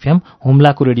नेपाल एफएम,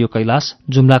 हुम्लाको रेडियो कैलाश,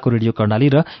 जुम्लाको रेडियो कर्णाली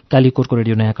र कालीकोटको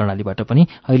रेडियो नयाँ कर्णालीबाट पनि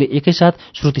अहिले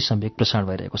एकैसाथ श्रुति सम्वेक प्रसारण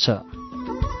भइरहेको छ।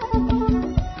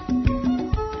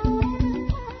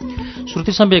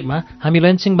 श्रुति सम्वेकमा हामी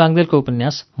लैनसिंह बाङदेलको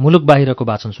उपन्यास मुलुक बाहिरको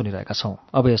वाचन सुनिरहेका छौं।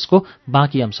 अब यसको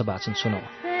बाँकी अंश वाचन सुनौ।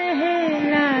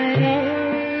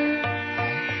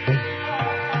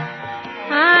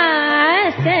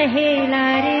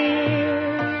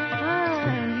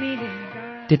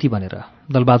 त्यति भनेर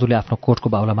दलबहादुरले आफ्नो कोटको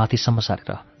बाहुला माथिसम्म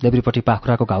सारेर देब्रीपट्टि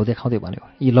पाखुराको घाउ देखाउँदै भन्यो,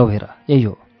 यी लौ हेर, यही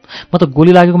हो। म त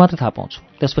गोली लागेको मात्र थाहा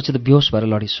पाउँछु, त्यसपछि त बेहोस भएर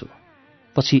लडिछु।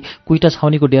 पछि कुइटा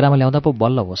छाउनीको डेरामा ल्याउँदा पो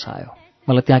बल्ल होस आयो।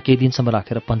 मलाई त्यहाँ केही दिनसम्म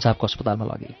राखेर पन्जाबको अस्पतालमा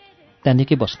लगे। त्यहाँ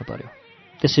निकै बस्नु पर्यो।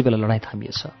 त्यसै बेला लडाईँ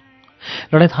थामिएछ।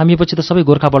 लडाईँ थामिएपछि त सबै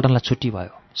गोर्खा पल्टनलाई छुट्टी भयो।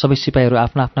 सबै सिपाहीहरू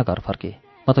आफ्ना आफ्ना घर फर्के।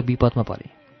 म त विपदमा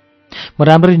परेँ। म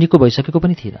राम्ररी निको भइसकेको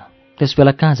पनि थिइनँ।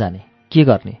 त्यसबेला कहाँ जाने, के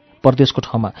गर्ने? परदेशको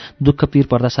ठाउँमा दुःख पीर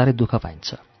पर्दा साह्रै दुःख पाइन्छ।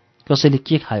 कसैले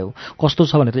के खायो, कस्तो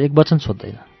छ भनेर एक वचन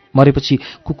सोध्दैन।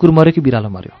 मरेपछि कुकुर मर्यो कि बिरालो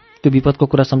मर्यो, त्यो विपदको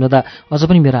कुरा सम्झँदा अझ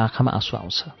पनि मेरो आँखामा आँसु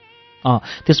आउँछ।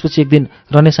 त्यसपछि एक दिन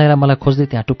रने साइला मलाई खोज्दै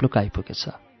त्यहाँ टुप्लुक्क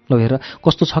आइपुगेछ। ल हेर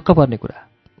कस्तो छक्क पर्ने कुरा।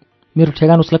 मेरो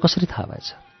ठेगान उसलाई कसरी थाहा भएछ?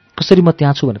 कसरी म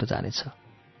त्यहाँ छु भनेर जानेछ?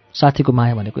 साथीको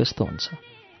माया भनेको यस्तो हुन्छ।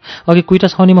 अघि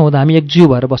कुइटा छाउनीमा हुँदा हामी एकजिउ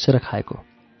भएर बसेर खाएको।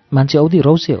 मान्छे औधी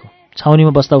रौसे हो।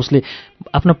 छाउनीमा बस्दा उसले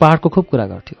आफ्नो पहाडको खुब कुरा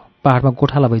गर्थ्यो। पहाडमा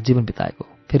गोठाला भई जीवन बिताएको,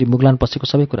 फेरि मुगलान पछिको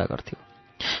सबै कुरा गर्थ्यो।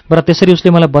 बरु त्यसरी उसले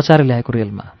मलाई बचाएर ल्याएको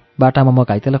रेलमा। बाटामा म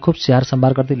घाइतेलाई खुब स्याहार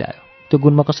सम्भार गर्दै ल्यायो। त्यो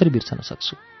गुण म कसरी बिर्सन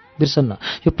सक्छु? बिर्सन्न,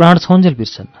 यो प्राण छौन्जेल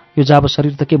बिर्सन्न। यो जाब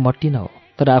शरीर त के मट्टी न हो,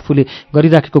 तर आफूले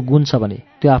गरिराखेको गुण छ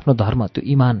भने त्यो आफ्नो धर्म, त्यो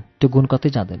इमान, त्यो गुण कतै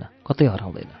जाँदैन, कतै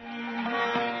हराउँदैन।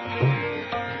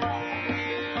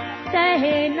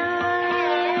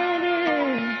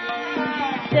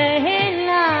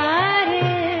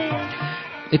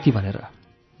 यति भनेर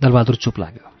दलबहादुर चुप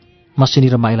लाग्यो। मसिनी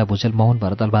र माइला भुजेल मौन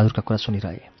भएर दलबहादुरका कुरा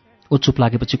सुनिरहे। ऊ चुप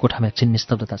लागेपछि कोठामा एकछिन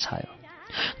निस्तब्धता छायो।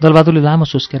 दलबहादुरले लामो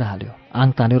सुस्केर हाल्यो,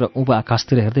 आङ तान्यो र उँभो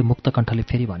आकाशतिर हेर्दै मुक्त कण्ठले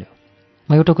फेरि भन्यो,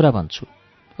 म एउटा कुरा भन्छु,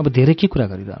 अब धेरै के कुरा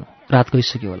गरिरहनु, रात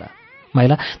गइसक्यो होला।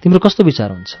 माइला, तिम्रो कस्तो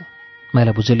विचार हुन्छ?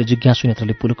 माइला भुजेलले जिज्ञासु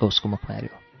नेत्रले पुलुक्क उसको मुखमा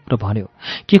हेर्यो र भन्यो,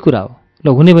 के कुरा हो? ल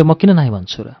हुने भए म किन नाइ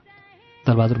भन्छु र?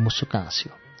 दलबहादुर मुसुक्क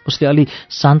हाँस्यो। उसले अलि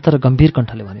शान्त र गम्भीर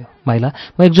कण्ठले भन्यो, माइला,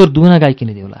 म एक जोर दुहुना गाई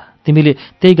किनिदेऊला। तिमीले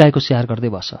त्यही गाईको स्याहार गर्दै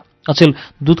बस। अचेल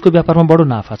दुधको व्यापारमा बडो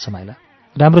नाफा छ माइला।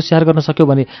 राम्रो स्याहार गर्न सक्यो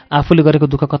भने आफूले गरेको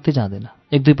दुःख कतै जाँदैन,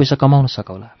 एक दुई पैसा कमाउन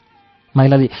सकौला।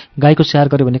 माइलाले गाईको स्याहार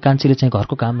गर्यो भने कान्छीले चाहिँ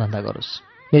घरको कामधन्दा गरोस्।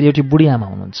 मेरी एउटी बुढी आमा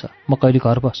हुनुहुन्छ, म कहिले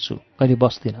घर बस्छु, कहिले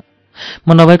बस्दिनँ। म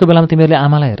नभएको बेलामा तिमीहरूले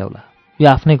आमालाई हेरौला। यो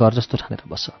आफ्नै घर जस्तो ठानेर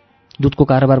बस। दुधको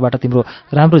कारोबारबाट तिम्रो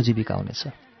राम्रो जीविका हुनेछ।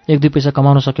 एक दुई पैसा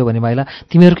कमाउन सक्यो भने माइला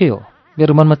तिमीहरूकै हो।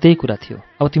 मेरो मनमा त्यही कुरा थियो।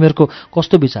 अब तिमीहरूको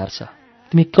कस्तो विचार छ?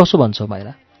 तिमी कसो भन्छौ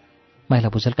माइला? माइला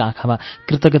भुजेलका आँखामा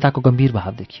कृतज्ञताको गम्भीर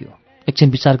भाव देखियो। एकछिन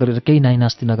विचार गरेर केही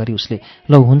नाइनास्ती नगरी उसले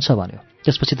लौ हुन्छ भन्यो।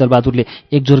 त्यसपछि दलबहादुरले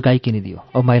एक जोर गाई किनिदियो।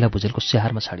 अब माइला भुजेलको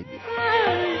स्याहारमा छाडिदियो।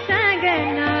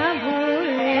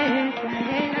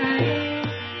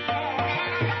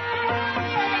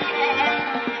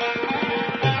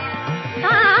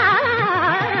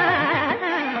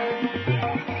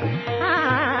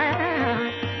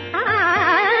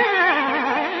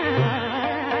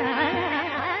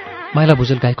 माइला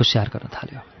भुजेल गाईको स्याहार गर्न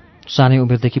थाल्यो। सानै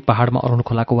उमेरदेखि पहाडमा अरुण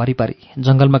खोलाको वारिपारी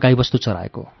जंगलमा गाईबस्तु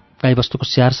चराएको, गाईबस्तुको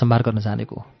स्याहार सम्भार गर्न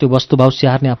जानेको, त्यो वस्तुभाव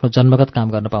स्याहार्ने आफ्नो जन्मगत काम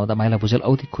गर्न पाउँदा माइला भुजेल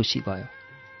औधी खुसी भयो।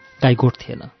 गाई गोठ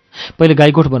थिएन। पहिले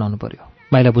गाई गोठ बनाउनु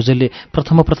पर्यो। माइला भुजेलले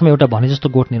प्रथम एउटा भने जस्तो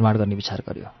गोठ निर्माण गर्ने विचार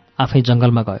गर्यो। आफै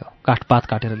जंगलमा गयो, काठपात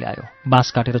काटेर ल्यायो,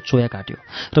 बाँस काटेर चोया काट्यो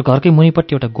र घरकै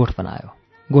मुनिपट्टि एउटा गोठ बनायो।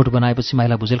 गोठ बनाएपछि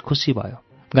माइला भुजेल खुसी भयो।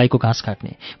 गाईको घाँस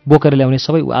काट्ने, बोकेर ल्याउने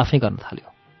सबै ऊ आफै गर्न थाल्यो।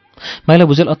 माइला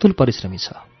भुजेल अतुल परिश्रमी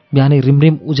छ। बिहानै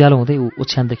रिमरिम उज्यालो हुँदै ऊ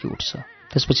ओछ्यानदेखि उठ्छ।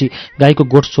 त्यसपछि गाईको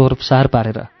गोठ सोहोर सार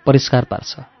पारेर परिष्कार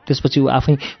पार्छ। त्यसपछि ऊ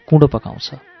आफै कुँडो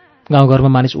पकाउँछ। गाउँघरमा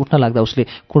मानिस उठ्न लाग्दा उसले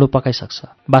कुँडो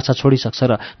पकाइसक्छ, बाछा छोडिसक्छ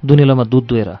र दुनिलोमा दुध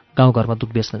दुहेर गाउँघरमा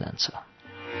दुध बेच्न जान्छ।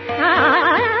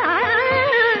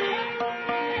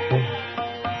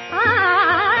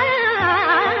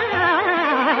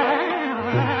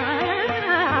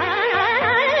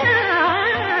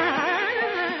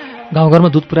 गाउँघरमा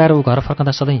दुध पुर्याएर ऊ घर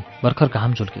फर्कँदा सधैँ भर्खर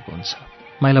घाम झुल्केको हुन्छ।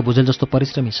 माइला भुजेल जस्तो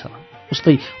परिश्रमी छ,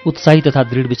 उस्तै उत्साही तथा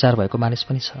दृढ विचार भएको मानिस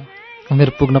पनि छ।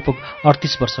 उमेर पुग्न पुग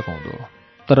 38 वर्षको हुँदो हो,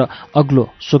 तर अग्लो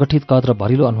सुगठित कद र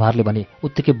भरिलो अनुहारले भने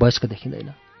उत्तिकै वयस्क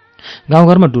देखिँदैन।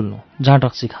 गाउँघरमा डुल्नु, जाँड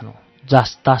रक्सी खानु,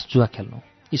 तास जुवा खेल्नु,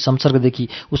 यी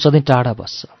संसर्गदेखि ऊ सधैँ टाढा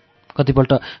बस्छ।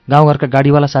 कतिपल्ट गाउँघरका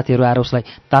गाडीवाला साथीहरू आएर उसलाई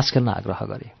तास खेल्न आग्रह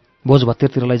गरे, भोज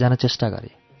भत्तेरतिर लैजान चेष्टा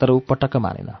गरे, तर ऊ पटक्क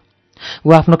मानेन।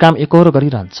 ऊ आफ्नो काम एकहोरो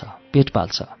गरिरहन्छ, पेट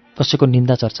पाल्छ, कसैको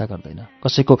निन्दा चर्चा गर्दैन,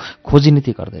 कसैको खोजी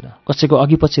नीति गर्दैन, कसैको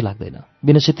अघिपछि लाग्दैन,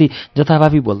 बिनसिती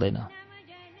जथाभावी बोल्दैन।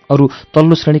 अरू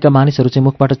तल्लो श्रेणीका मानिसहरू चाहिँ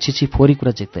मुखबाट छिछि फोरी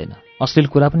कुरा झिक्दैन, अश्लील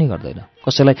कुरा पनि गर्दैन,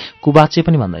 कसैलाई कुबाचे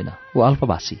पनि भन्दैन। ऊ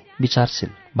अल्पभाषी, विचारशील,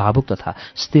 भावुक तथा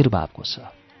स्थिर भावको छ।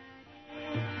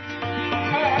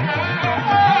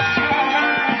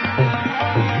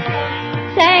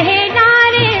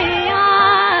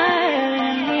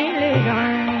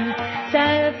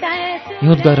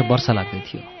 हिउँद गएर वर्षा लाग्दै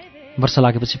थियो। वर्षा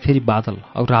लागेपछि फेरि बादल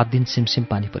औ रात दिन सिमसिम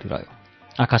पानी परिरह्यो।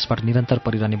 आकाशबाट निरन्तर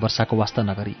परिरहने वर्षाको वास्ता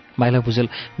नगरी माइला भुजेल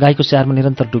गाईको स्याहारमा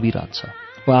निरन्तर डुबिरहन्छ।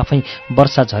 ऊ आफै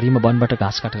वर्षा झरीमा वनबाट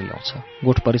घाँस काटेर ल्याउँछ,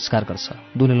 गोठ परिष्कार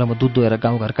गर्छ, दुनिलोमा दुध दुहेर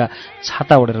गाउँघरका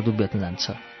छाता ओढेर दुध बेच्न जान्छ।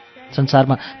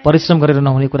 संसारमा परिश्रम गरेर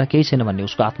नहुने कुरा केही छैन भन्ने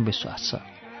उसको आत्मविश्वास छ।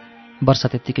 वर्षा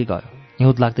त्यत्तिकै गयो,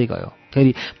 हिउँद लाग्दै गयो।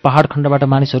 फेरि पहाड खण्डबाट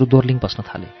मानिसहरू दोर्लिङ बस्न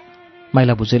थाले।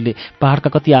 माइला भुजेलले पहाडका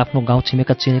कति आफ्नो गाउँ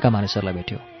छिमेका चिनेका मानिसहरूलाई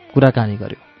भेट्यो, कुराकानी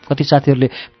गर्यो। कति साथीहरूले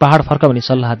पहाड फर्क भनी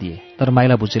सल्लाह दिए, तर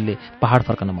माइला भुजेलले पहाड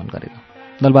फर्कन मन गरेन।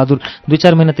 दलबहादुर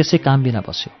 2-4 महिना त्यसै काम बिना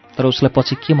बस्यो, तर उसलाई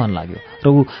पछि के मन लाग्यो र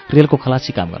ऊ रेलको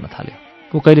खलासी काम गर्न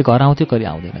थाल्यो। ऊ कहिले घर आउँथ्यो, कहिले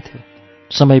आउँदैन थियो।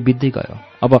 समय बित्दै गयो।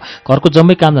 अब घरको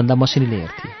जम्मै कामधन्दा मसिनीले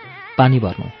हेर्थे। पानी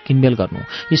भर्नु, किनमेल गर्नु,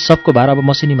 यी सबको भार अब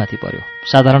मसिनीमाथि पर्यो।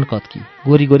 साधारण कदकी,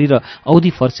 गोरी गोरी र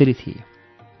औधी फर्सेली थिए।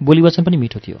 बोलीवचन पनि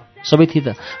मिठो थियो। सबै थिए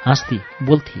त हाँस्थे,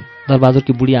 बोल्थे।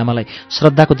 दलबहादुरकी बुढी आमालाई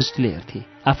श्रद्धाको दृष्टिले हेर्थे,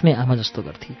 आफ्नै आमा जस्तो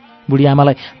गर्थे। बुढी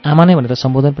आमालाई आमा नै भनेर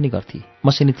सम्बोधन पनि गर्थे।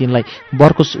 मसिनी तिनलाई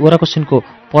वरको सिनको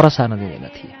पर सार्न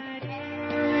दिँदैनथे।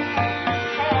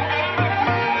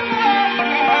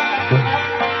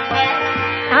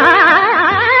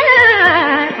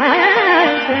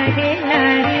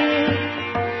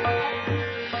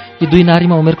 यी दुई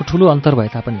नारीमा उमेरको ठूलो अन्तर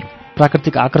भए तापनि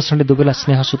प्राकृतिक आकर्षणले दुवैलाई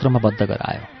स्नेह सूत्रमा बद्ध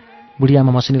गरायो। बुढी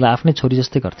आमा मसिनीलाई आफ्नै छोरी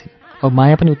जस्तै गर्थे, अब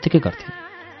माया पनि उत्तिकै गर्थे।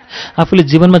 आफूले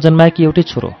जीवनमा जन्माएकी एउटै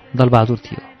छोरो दलबहादुर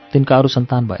थियो। तिनका अरू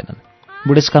सन्तान भएनन्।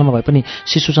 बुढेसकालमा भए पनि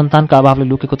शिशु सन्तानका अभावले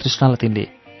लुकेको तृष्णालाई तिनले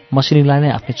मसिनीलाई नै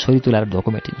आफ्नै छोरी तुल्याएर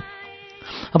धोको मेटिन्।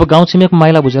 अब गाउँ छिमेकमा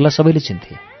माइला भुजेललाई सबैले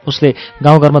चिन्थे। उसले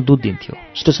गाउँघरमा दुध दिन्थ्यो।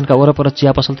 स्टेसनका वरपर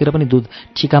चिया पसलतिर पनि दुध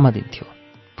ठिकामा दिन्थ्यो।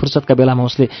 फुर्सदका बेलामा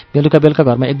उसले बेलुका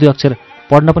घरमा 1-2 अक्षर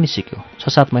पढ्न पनि सिक्यो।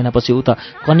 6-7 महिनापछि ऊ त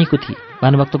कनिकुथी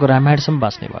भानुभक्तको रामायणसम्म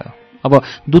बाँच्ने भयो। अब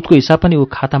दुधको हिसाब पनि ऊ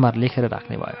खातामा लेखेर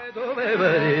राख्ने भयो।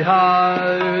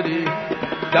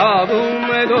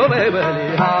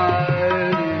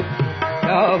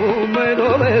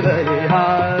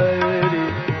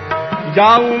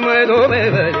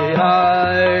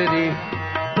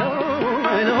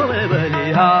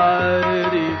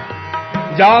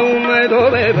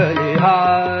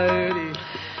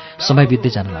 समय बित्दै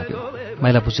जान लाग्यो।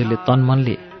 माइला भुजेलले तन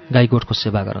मनले गाई गोठको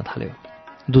सेवा गर्न थाल्यो।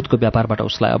 दुधको व्यापारबाट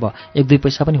उसलाई अब 1-2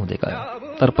 पैसा पनि हुँदै गयो।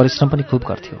 तर परिश्रम पनि खूब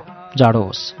गर्थ्यो। जाडो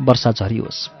होस्, वर्षा झरी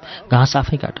होस्, घाँस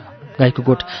आफै काट, गाईको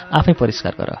गोठ आफै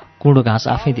परिष्कार गर, कुँडो घाँस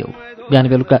आफै देऊ, बिहान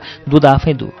बेलुका दुध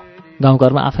आफै दुऊ,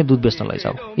 गाउँघरमा आफै दुध बेच्न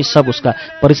लैजाऊ। यी सब उसका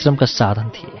परिश्रमका साधन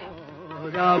थिए।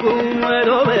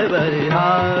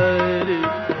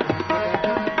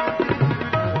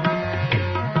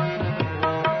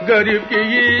 गरीब की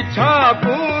इच्छा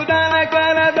पूर्ण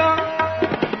कर दो,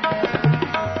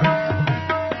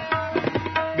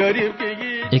 गरीब की।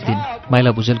 एक दिन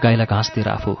माइला भुजेल गाईलाई घाँस दिएर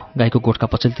आफू गाईको गोठका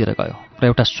पछिल्तिर गयो र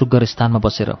एउटा सुग्घर स्थानमा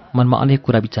बसेर मनमा अनेक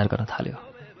कुरा विचार गर्न थाल्यो।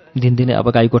 दिनदिनै अब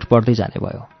गाई गोठ बढ्दै जाने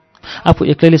भयो। आफू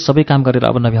एक्लैले सबै काम गरेर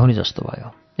अब नभ्याउने जस्तो भयो।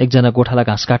 एकजना गोठाला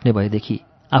घाँस काट्ने भएदेखि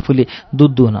आफूले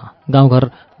दुध दुहन, गाउँघर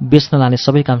बेच्न लाने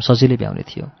सबै काम सजिलै भ्याउने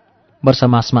थियो। वर्षा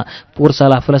मासमा पोहोर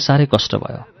साल आफूलाई साह्रै कष्ट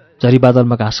भयो। झरी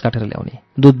बादलमा घाँस काटेर ल्याउने,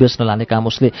 दुध बेच्न लाने काम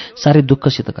उसले साह्रै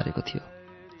दुःखसित गरेको थियो।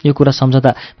 यो कुरा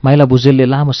सम्झँदा माइला भुजेलले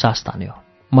लामो सास तान्यो।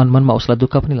 मनमनमा उसलाई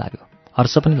दुःख पनि लाग्यो,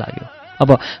 हर्ष पनि लाग्यो। अब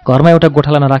घरमा एउटा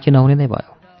गोठाला नराखी नहुने नै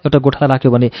भयो। एउटा गोठाला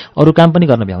राख्यो भने अरू काम पनि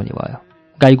गर्न भ्याउने भयो।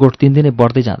 गाई गोठ दिनदिनै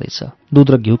बढ्दै जाँदैछ। दुध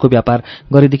र घिउको व्यापार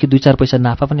गरेदेखि 2-4 पैसा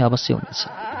नाफा पनि अवश्य हुनेछ।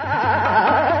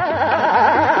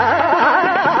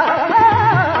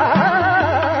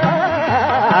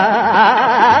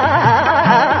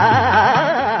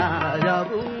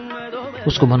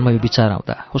 उसको मनमा यो विचार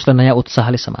आउँदा उसलाई नयाँ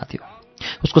उत्साहले समात्यो।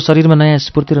 उसको शरीरमा नयाँ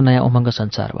स्फूर्ति र नयाँ उमङ्ग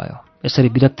सञ्चार भयो। यसरी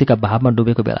विरक्तिका भावमा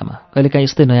डुबेको बेलामा कहिलेकाहीँ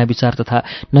यस्तै नयाँ विचार तथा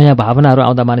नयाँ भावनाहरू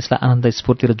आउँदा मानिसलाई आनन्द,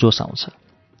 स्फूर्ति र जोस आउँछ।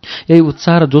 यही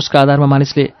उत्साह र जोसका आधारमा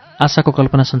मानिसले आशाको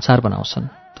कल्पना संसार बनाउँछन्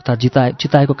तथा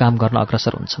चिताएको काम गर्न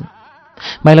अग्रसर हुन्छन्।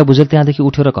 माइला भुजेल त्यहाँदेखि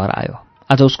उठ्यो र घर आयो।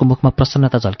 आज उसको मुखमा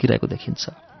प्रसन्नता झल्किरहेको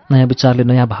देखिन्छ। नयाँ विचारले,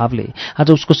 नयाँ भावले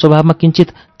आज उसको स्वभावमा किञ्चित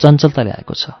चञ्चलता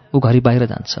ल्याएको छ। ऊ घरि बाहिर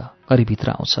जान्छ, घरि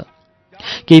भित्र आउँछ।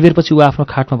 केही बेरपछि ऊ आफ्नो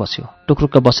खाटमा बस्यो।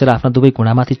 टुक्रुक्क बसेर आफ्ना दुवै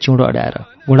घुँडामाथि चिउँडो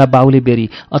अड्याएर घुँडा बाउले बेरी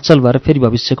अचल भएर फेरि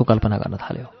भविष्यको कल्पना गर्न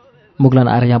थाल्यो। मुगलान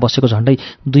आएर यहाँ बसेको झण्डै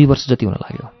 2 वर्ष जति हुन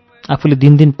लाग्यो। आफूले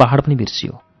दिनदिन पहाड पनि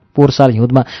बिर्सियो। पोहोर साल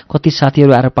हिउँदमा कति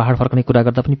साथीहरू आएर पहाड फर्कने कुरा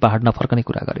गर्दा पनि पहाड नफर्कने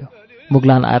कुरा गर्यो।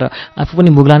 मुगलान आएर आफू पनि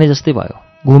मुगलानै जस्तै भयो।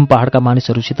 घुम पहाडका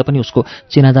मानिसहरूसित पनि उसको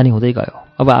चिनाजानी हुँदै गयो।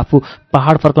 अब आफू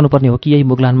पहाड फर्कनुपर्ने हो कि यही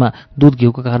मुगलानमा दुध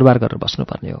घिउको कारोबार गरेर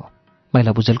बस्नुपर्ने हो?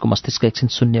 माइला भुजेलको मस्तिष्क एकछिन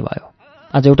शून्य भयो।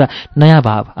 आज एउटा नयाँ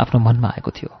भाव आफ्नो मनमा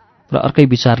आएको थियो र अर्कै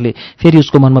विचारले फेरि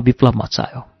उसको मनमा विप्लव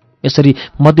मच्चायो। यसरी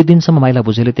मध्य दिनसम्म माइला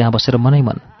भुजेलले त्यहाँ बसेर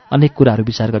मनैमन अनेक कुराहरू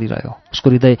विचार गरिरह्यो। उसको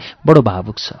हृदय बडो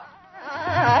भावुक छ।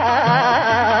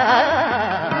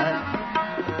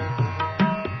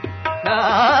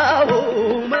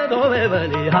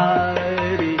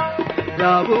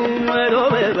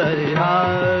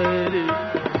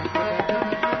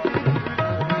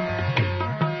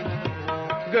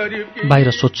 बाहिर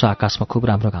स्वच्छ आकाशमा खुब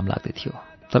राम्रो घाम लाग्दै थियो।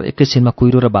 तर एकैछिनमा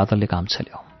कुहिरो र बादलले घाम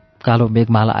छेल्यो। कालो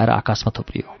मेघमाला आएर आकाशमा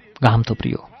थुप्रियो, घाम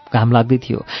थुप्रियो। घाम लाग्दै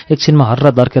थियो, एकछिनमा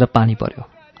हर्र दर्केर पानी पर्यो।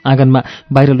 आँगनमा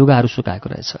बाहिर लुगाहरू सुकाएको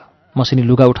रहेछ। मसिनी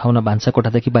लुगा उठाउन भान्सा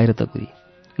कोठादेखि बाहिर त गई।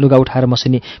 लुगा उठाएर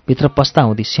मसिनी भित्र पस्ता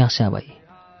हुँदी स्याँ भई।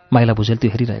 माइला भुजेल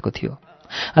त्यो हेरिरहेको थियो।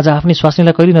 आज आफ्नै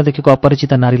स्वास्नीलाई कहिले नदेखेको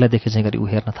अपरिचिता नारीलाई देखे चाहिँ गरी ऊ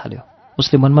हेर्न थाल्यो।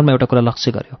 उसले मनमनमा एउटा कुरा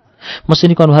लक्ष्य गर्यो।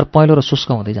 मसिनीको अनुहार पहेँलो र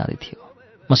शुष्क हुँदै जाँदै थियो।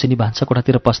 मसिनी भान्सा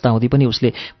कोठातिर पस्दा हुँदी पनि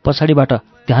उसले पछाडिबाट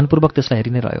ध्यानपूर्वक त्यसलाई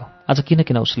हेरि नै रह्यो। आज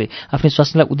किन उसले आफ्नै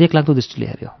स्वास्नीलाई उदेक लाग्दो दृष्टिले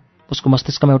हेऱ्यो। उसको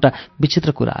मस्तिष्कमा एउटा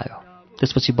विचित्र कुरा आयो।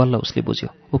 त्यसपछि बल्ल उसले बुझ्यो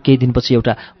ऊ केही दिनपछि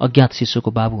एउटा अज्ञात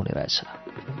शिशुको बाबु हुने रहेछ।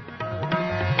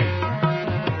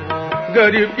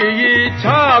 गरीब की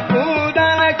इच्छा पूर्ण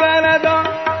कर दो,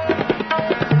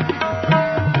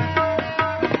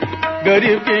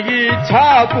 गरीब की इच्छा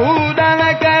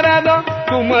पूर्ण कर दो,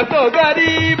 तुम तो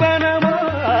गरीब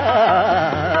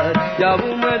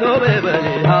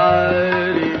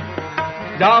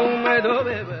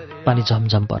पानी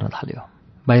झमझम पर्न थाल्यो।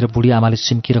 बाहिर बुढी आमाले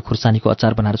सिन्की र खुर्सानीको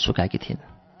अचार बनाएर सुकाएकी थिइन्।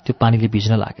 त्यो पानीले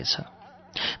भिज्न लागेछ।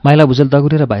 माइला भुजेल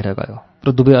दगुरेर बाहिर गयो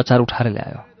र दुवै अचार उठाएर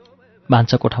ल्यायो।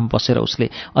 भान्सा कोठामा बसेर उसले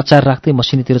अचार राख्दै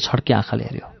मसिनीतिर छड्के आँखाले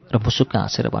हेऱ्यो र मुसुक्क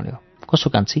हाँसेर भन्यो, कसो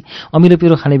कान्छी, अमिलो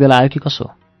पिरो खाने बेला आयो कि कसो?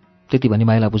 त्यति भनी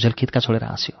माइला भुजेल खित्का छोडेर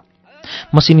हाँस्यो।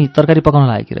 मसिनी तरकारी पकाउन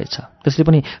लागेकी रहेछ। त्यसले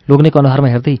पनि लोग्नेको अनुहारमा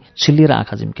हेर्दै छिल्लिएर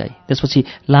आँखा झिम्काई। त्यसपछि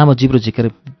लामो जिब्रो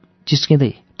झिकेर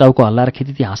चिस्किँदै टाउको हल्लाएर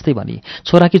खितिती हाँस्दै भनी,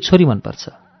 छोरा कि छोरी मनपर्छ?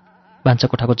 भान्सा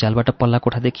कोठाको झ्यालबाट पल्ला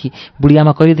कोठादेखि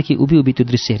बुढियामा कहिलेदेखि उभि उभि त्यो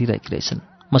दृश्य हेरिरहेकी रहेछन्।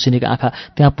 मसिनीका आँखा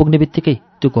त्यहाँ पुग्ने बित्तिकै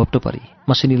त्यो घोप्टो परी।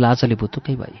 मसिनी लाजले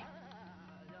भुतुकै भई।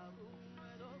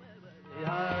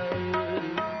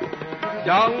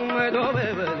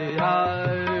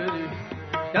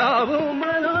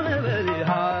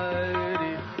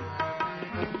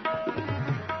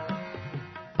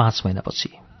 पाँच महिनापछि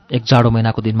एक जाडो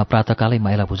महिनाको दिनमा प्रातःकालै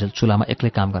माइला भुजेल चुलामा एक्लै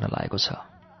काम गर्न लागेको छ।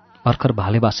 भर्खर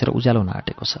भाले बासेर उज्यालो हुन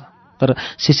आँटेको छ, तर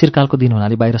शिशिरकालको दिन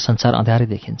हुनाले बाहिर संसार अँध्यारै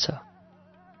देखिन्छ।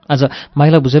 आज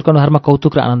माइला भुजेलको अनुहारमा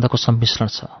कौतुक र आनन्दको सम्मिश्रण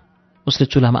छ। उसले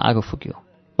चुलामा आगो फुक्यो,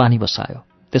 पानी बसायो,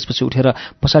 त्यसपछि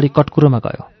उठेर पछाडि कटकुरोमा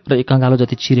गयो र एक अँगालो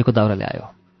जति चिरेको दाउरा ल्यायो।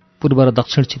 पूर्व र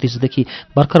दक्षिण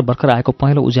क्षितिजदेखि भर्खर भर्खर आएको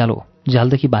पहेँलो उज्यालो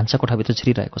झ्यालदेखि भान्सा कोठाभित्र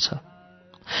छिरिरहेको छ।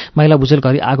 माइला भुजेल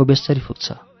घरि आगो बेसरी फुक्छ,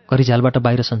 घरि झ्यालबाट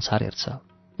बाहिर संसार हेर्छ।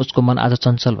 उसको मन आज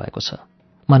चञ्चल भएको छ।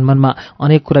 मनमनमा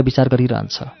अनेक कुरा विचार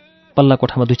गरिरहन्छ। पल्ला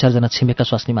कोठामा 2-4 जना छिमेका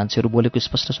स्वास्नी मान्छेहरू बोलेको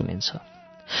स्पष्ट सुनिन्छ।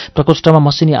 प्रकोष्ठमा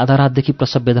मसिनी आधा रातदेखि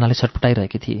प्रसव वेदनाले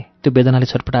छटपटाइरहेकी थिए। त्यो वेदनाले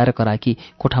छटपटाएर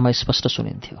कराएकी कोठामा स्पष्ट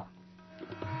सुनिन्थ्यो।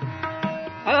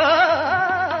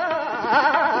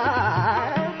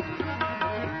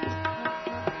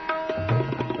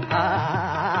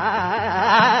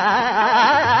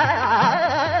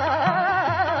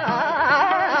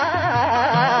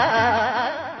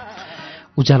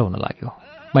 उज्यालो हुन लाग्यो।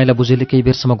 माइला भुजेलले केही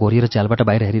बेरसम्म घोरिएर झ्यालबाट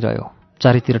बाहिर हेरिरह्यो।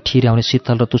 चारैतिर ठिर आउने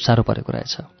शीतल र तुसारो परेको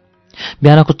रहेछ।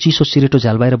 बिहानको चिसो सिरेटो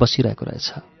झ्याल बाहिर बसिरहेको रहेछ।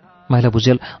 माइला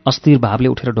भुजेल अस्थिर भावले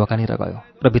उठेर ढोकानिर गयो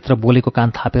र भित्र बोलेको कान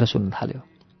थापेर सुन्न थाल्यो।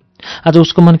 आज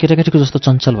उसको मन केटाकेटीको जस्तो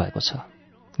चञ्चल भएको छ।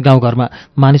 गाउँघरमा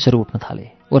मानिसहरू उठ्न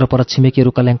थाले। वरपर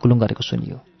छिमेकीहरू कल्याङकुलुङ गरेको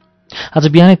सुनियो। आज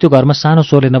बिहानै त्यो घरमा सानो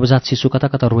स्वरले नवजात शिशु कता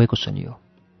कता रोएको सुनियो।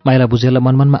 माइला भुजेललाई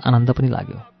मनमनमा आनन्द पनि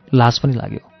लाग्यो, लाज पनि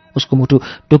लाग्यो। उसको मुटु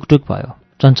टुकटुक भयो।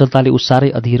 चञ्चलताले ऊ साह्रै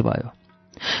अधीर भयो।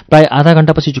 प्राय आधा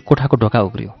घण्टापछि कोठाको ढोका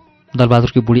उग्रियो।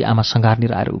 दलबहादुरकी बुढी आमा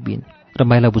सङ्घारनिर आएर उभिन् र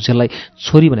माइला भुजेललाई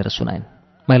छोरी भनेर सुनाइन्।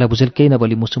 माइला भुजेल केही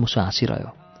नबोली मुसुमुसु हाँसिरह्यो।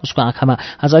 उसको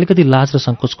आँखामा आज अलिकति लाज र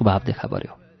सङ्कोचको भाव देखा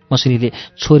पर्यो। मसिनीले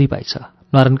छोरी पाइछ।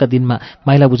 न्वारानका दिनमा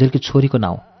माइला भुजेलकी छोरीको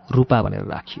नाउँ रूपा भनेर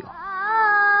राखियो।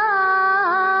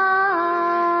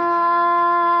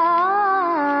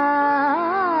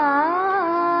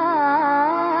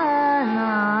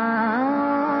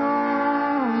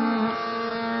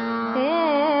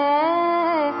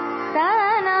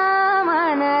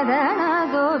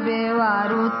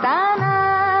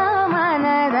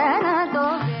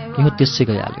 त्यसै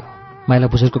गइहाल्यो। माइला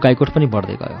भुजेलको गाईगोठ पनि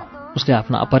बढ्दै गयो। उसले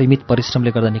आफ्नो अपरिमित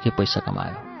परिश्रमले गर्दा निकै पैसा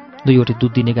कमायो। 2वटी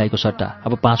दुध दिने गाईको सट्टा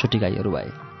अब 5वटी गाईहरू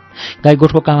भए।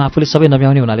 गाईगोठको काम आफूले सबै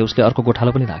नभ्याउने हुनाले उसले अर्को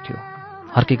गोठालो पनि राख्यो।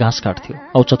 हर्के घाँस काट्थ्यो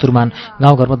औ चतुर्मान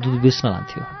गाउँघरमा दुध बेच्न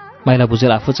लान्थ्यो। माइला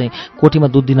भुजेल आफू चाहिँ कोठीमा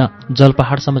दुध दिन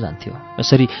जलपहाडसम्म जान्थ्यो।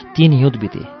 यसरी 3 हिउँद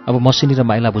बिते। अब मसिनी र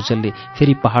माइला भुजेलले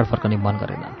फेरि पहाड फर्कने मन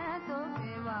गरेनन्।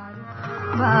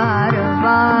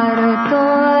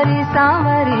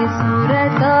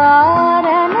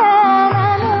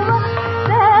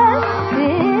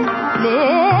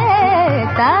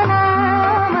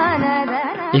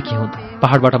 एक हिउँद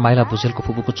पहाडबाट माइला भुजेलको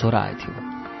फुपूको छोरा आएथ्यो।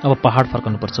 अब पहाड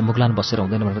फर्कनुपर्छ, मुगलान बसेर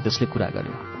हुँदैन भनेर त्यसले कुरा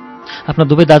गर्यो। आफ्ना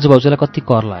दुवै दाजुभाउजूलाई कति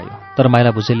कर लाग्यो, तर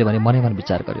माइला भुजेलले भने मनै मन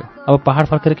विचार गर्यो। अब पहाड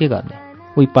फर्केर के गर्ने?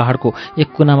 उही पहाडको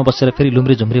एक कुनामा बसेर फेरि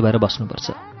लुम्रे झुम्रे भएर बस्नुपर्छ,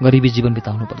 गरिबी जीवन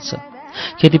बिताउनुपर्छ।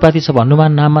 खेतीपाती छ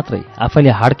भन्नुमान नाम मात्रै,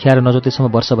 आफैले हाड खियाएर नजोतेसम्म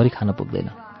वर्षभरि खान पुग्दैन।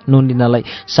 नुन लिनलाई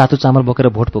सातु चामल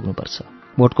बोकेर भोट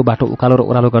पुग्नुपर्छ। भोटको बाटो उकालो र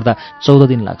ओह्रालो गर्दा 14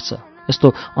 दिन लाग्छ। यस्तो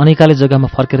अनेकाले जग्गामा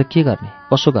फर्केर के गर्ने,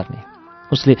 कसो गर्ने?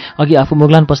 उसले अघि आफू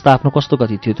मुगलान पस्दा आफ्नो कस्तो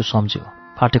गति थियो त्यो सम्झ्यो।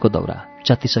 फाटेको दौरा,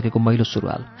 च्यातिसकेको मैलो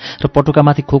सुरुवाल र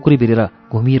पटुकामाथि खोकुरी भिरेर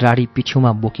घुमी राडी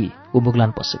पिठ्यौमा बोकी ऊ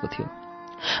मुगलान पसेको थियो।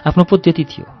 आफ्नो पो त्यति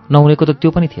थियो, नहुनेको त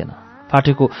त्यो पनि थिएन।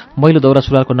 फाटेको मैलो दौरा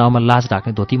सुरुवालको नाउँमा लाज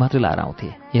ढाक्ने धोती मात्रै लाएर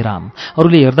आउँथे। हे राम,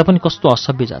 अरूले हेर्दा पनि कस्तो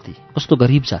असभ्य जाति, कस्तो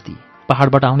गरिब जाति,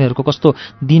 पहाडबाट आउनेहरूको कस्तो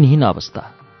दिनहीन अवस्था।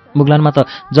 मुगलानमा त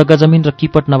जग्गा जमिन र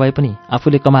किपट नभए पनि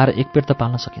आफूले कमाएर एक पेट त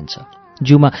पाल्न सकिन्छ।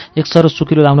 जिउमा एक सरो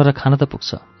सुकिलो लाउन र खान त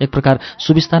पुग्छ। एक प्रकार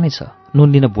सुविस्ता नै छ। नुन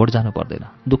लिन भोट जानु पर्दैन,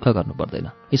 दुःख गर्नु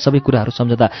पर्दैन। यी सबै कुराहरू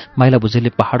सम्झदा माइला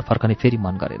भुजेलले पहाड फर्कने फेरि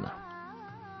मन गरेन।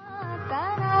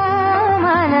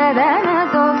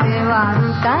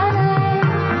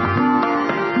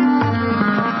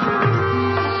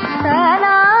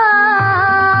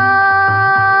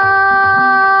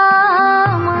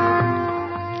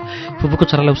 फुपूको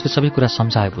छोरालाई उसले सबै कुरा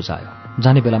सम्झायो बुझायो।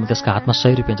 जाने बेलामा त्यसका हातमा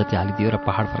 100 रुपियाँ जति हालिदियो र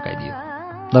पहाड फर्काइदियो।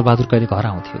 दलबहादुर कहिले घर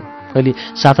आउँथ्यो, कहिले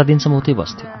 7 दिनसम्म उतै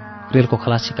बस्थ्यो। रेलको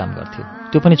खलासी काम गर्थ्यो,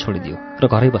 त्यो पनि छोडिदियो र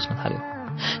घरै बस्न थाल्यो।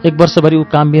 1 वर्षभरि ऊ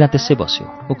काम बिना त्यसै बस्यो।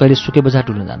 ऊ कहिले सुके बजार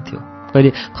डुल्न जान्थ्यो, कहिले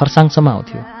खरसाङसम्म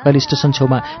आउँथ्यो, कहिले स्टेसन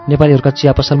छेउमा नेपालीहरूका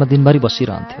चिया पसलमा दिनभरि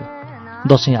बसिरहन्थ्यो।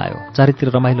 दसैँ आयो,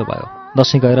 चारैतिर रमाइलो भयो।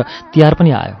 दसैँ गएर तिहार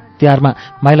पनि आयो। तिहारमा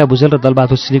माइला भुजेल र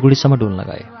दलबहादुर सिलिगुडीसम्म डुल्न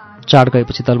गए। चाड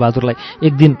गएपछि दलबहादुरलाई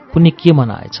एक दिन कुनै के मन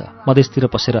आएछ, मधेसतिर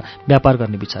पसेर व्यापार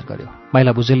गर्ने विचार गर्यो।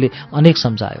 माइला भुजेलले अनेक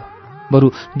सम्झायो, बरु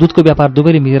दुधको व्यापार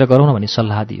दुवैले मिलेर गरौँ न भनी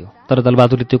सल्लाह दियो। तर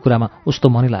दलबहादुरले त्यो कुरामा उस्तो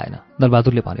मनै लाएन।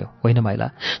 दलबहादुरले भन्यो, होइन माइला,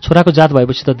 छोराको जात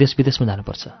भएपछि त देश विदेशमा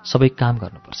जानुपर्छ, सबै काम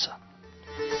गर्नुपर्छ।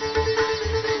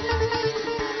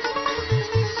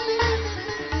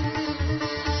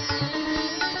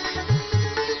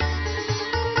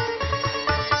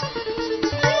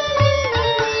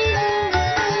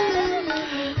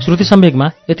 श्रुति सम्वेकमा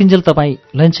यतिन्जेल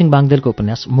तपाईँ लैनसिंह बाङदेलको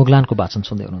उपन्यास मुगलानको वाचन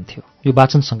सुन्दै हुनुहुन्थ्यो। यो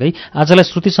वाचनसँगै आजलाई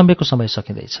श्रुति सम्वेकको समय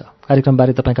सकिँदैछ।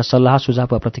 कार्यक्रमबारे तपाईँका सल्लाह सुझाव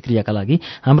वा प्रतिक्रियाका लागि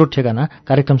हाम्रो ठेगाना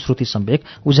कार्यक्रम श्रुति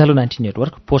सम्वेक, उज्यालो 90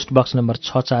 network, post box number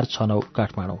 6469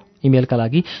 Kathmandu. इमेलका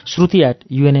लागि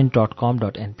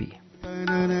shruti@unn.com.np।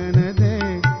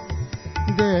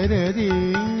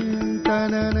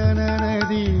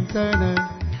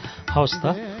 हवस् त,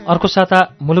 अर्को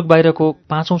साता मुलुक बाहिरको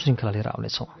 5औं श्रृङ्खला लिएर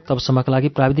आउनेछौँ। तबसम्मका लागि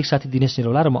प्राविधिक साथी दिनेश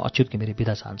निरौला र म अच्युत घिमिरे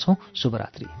बिदा चाहन्छौँ।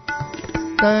 शुभरात्रि।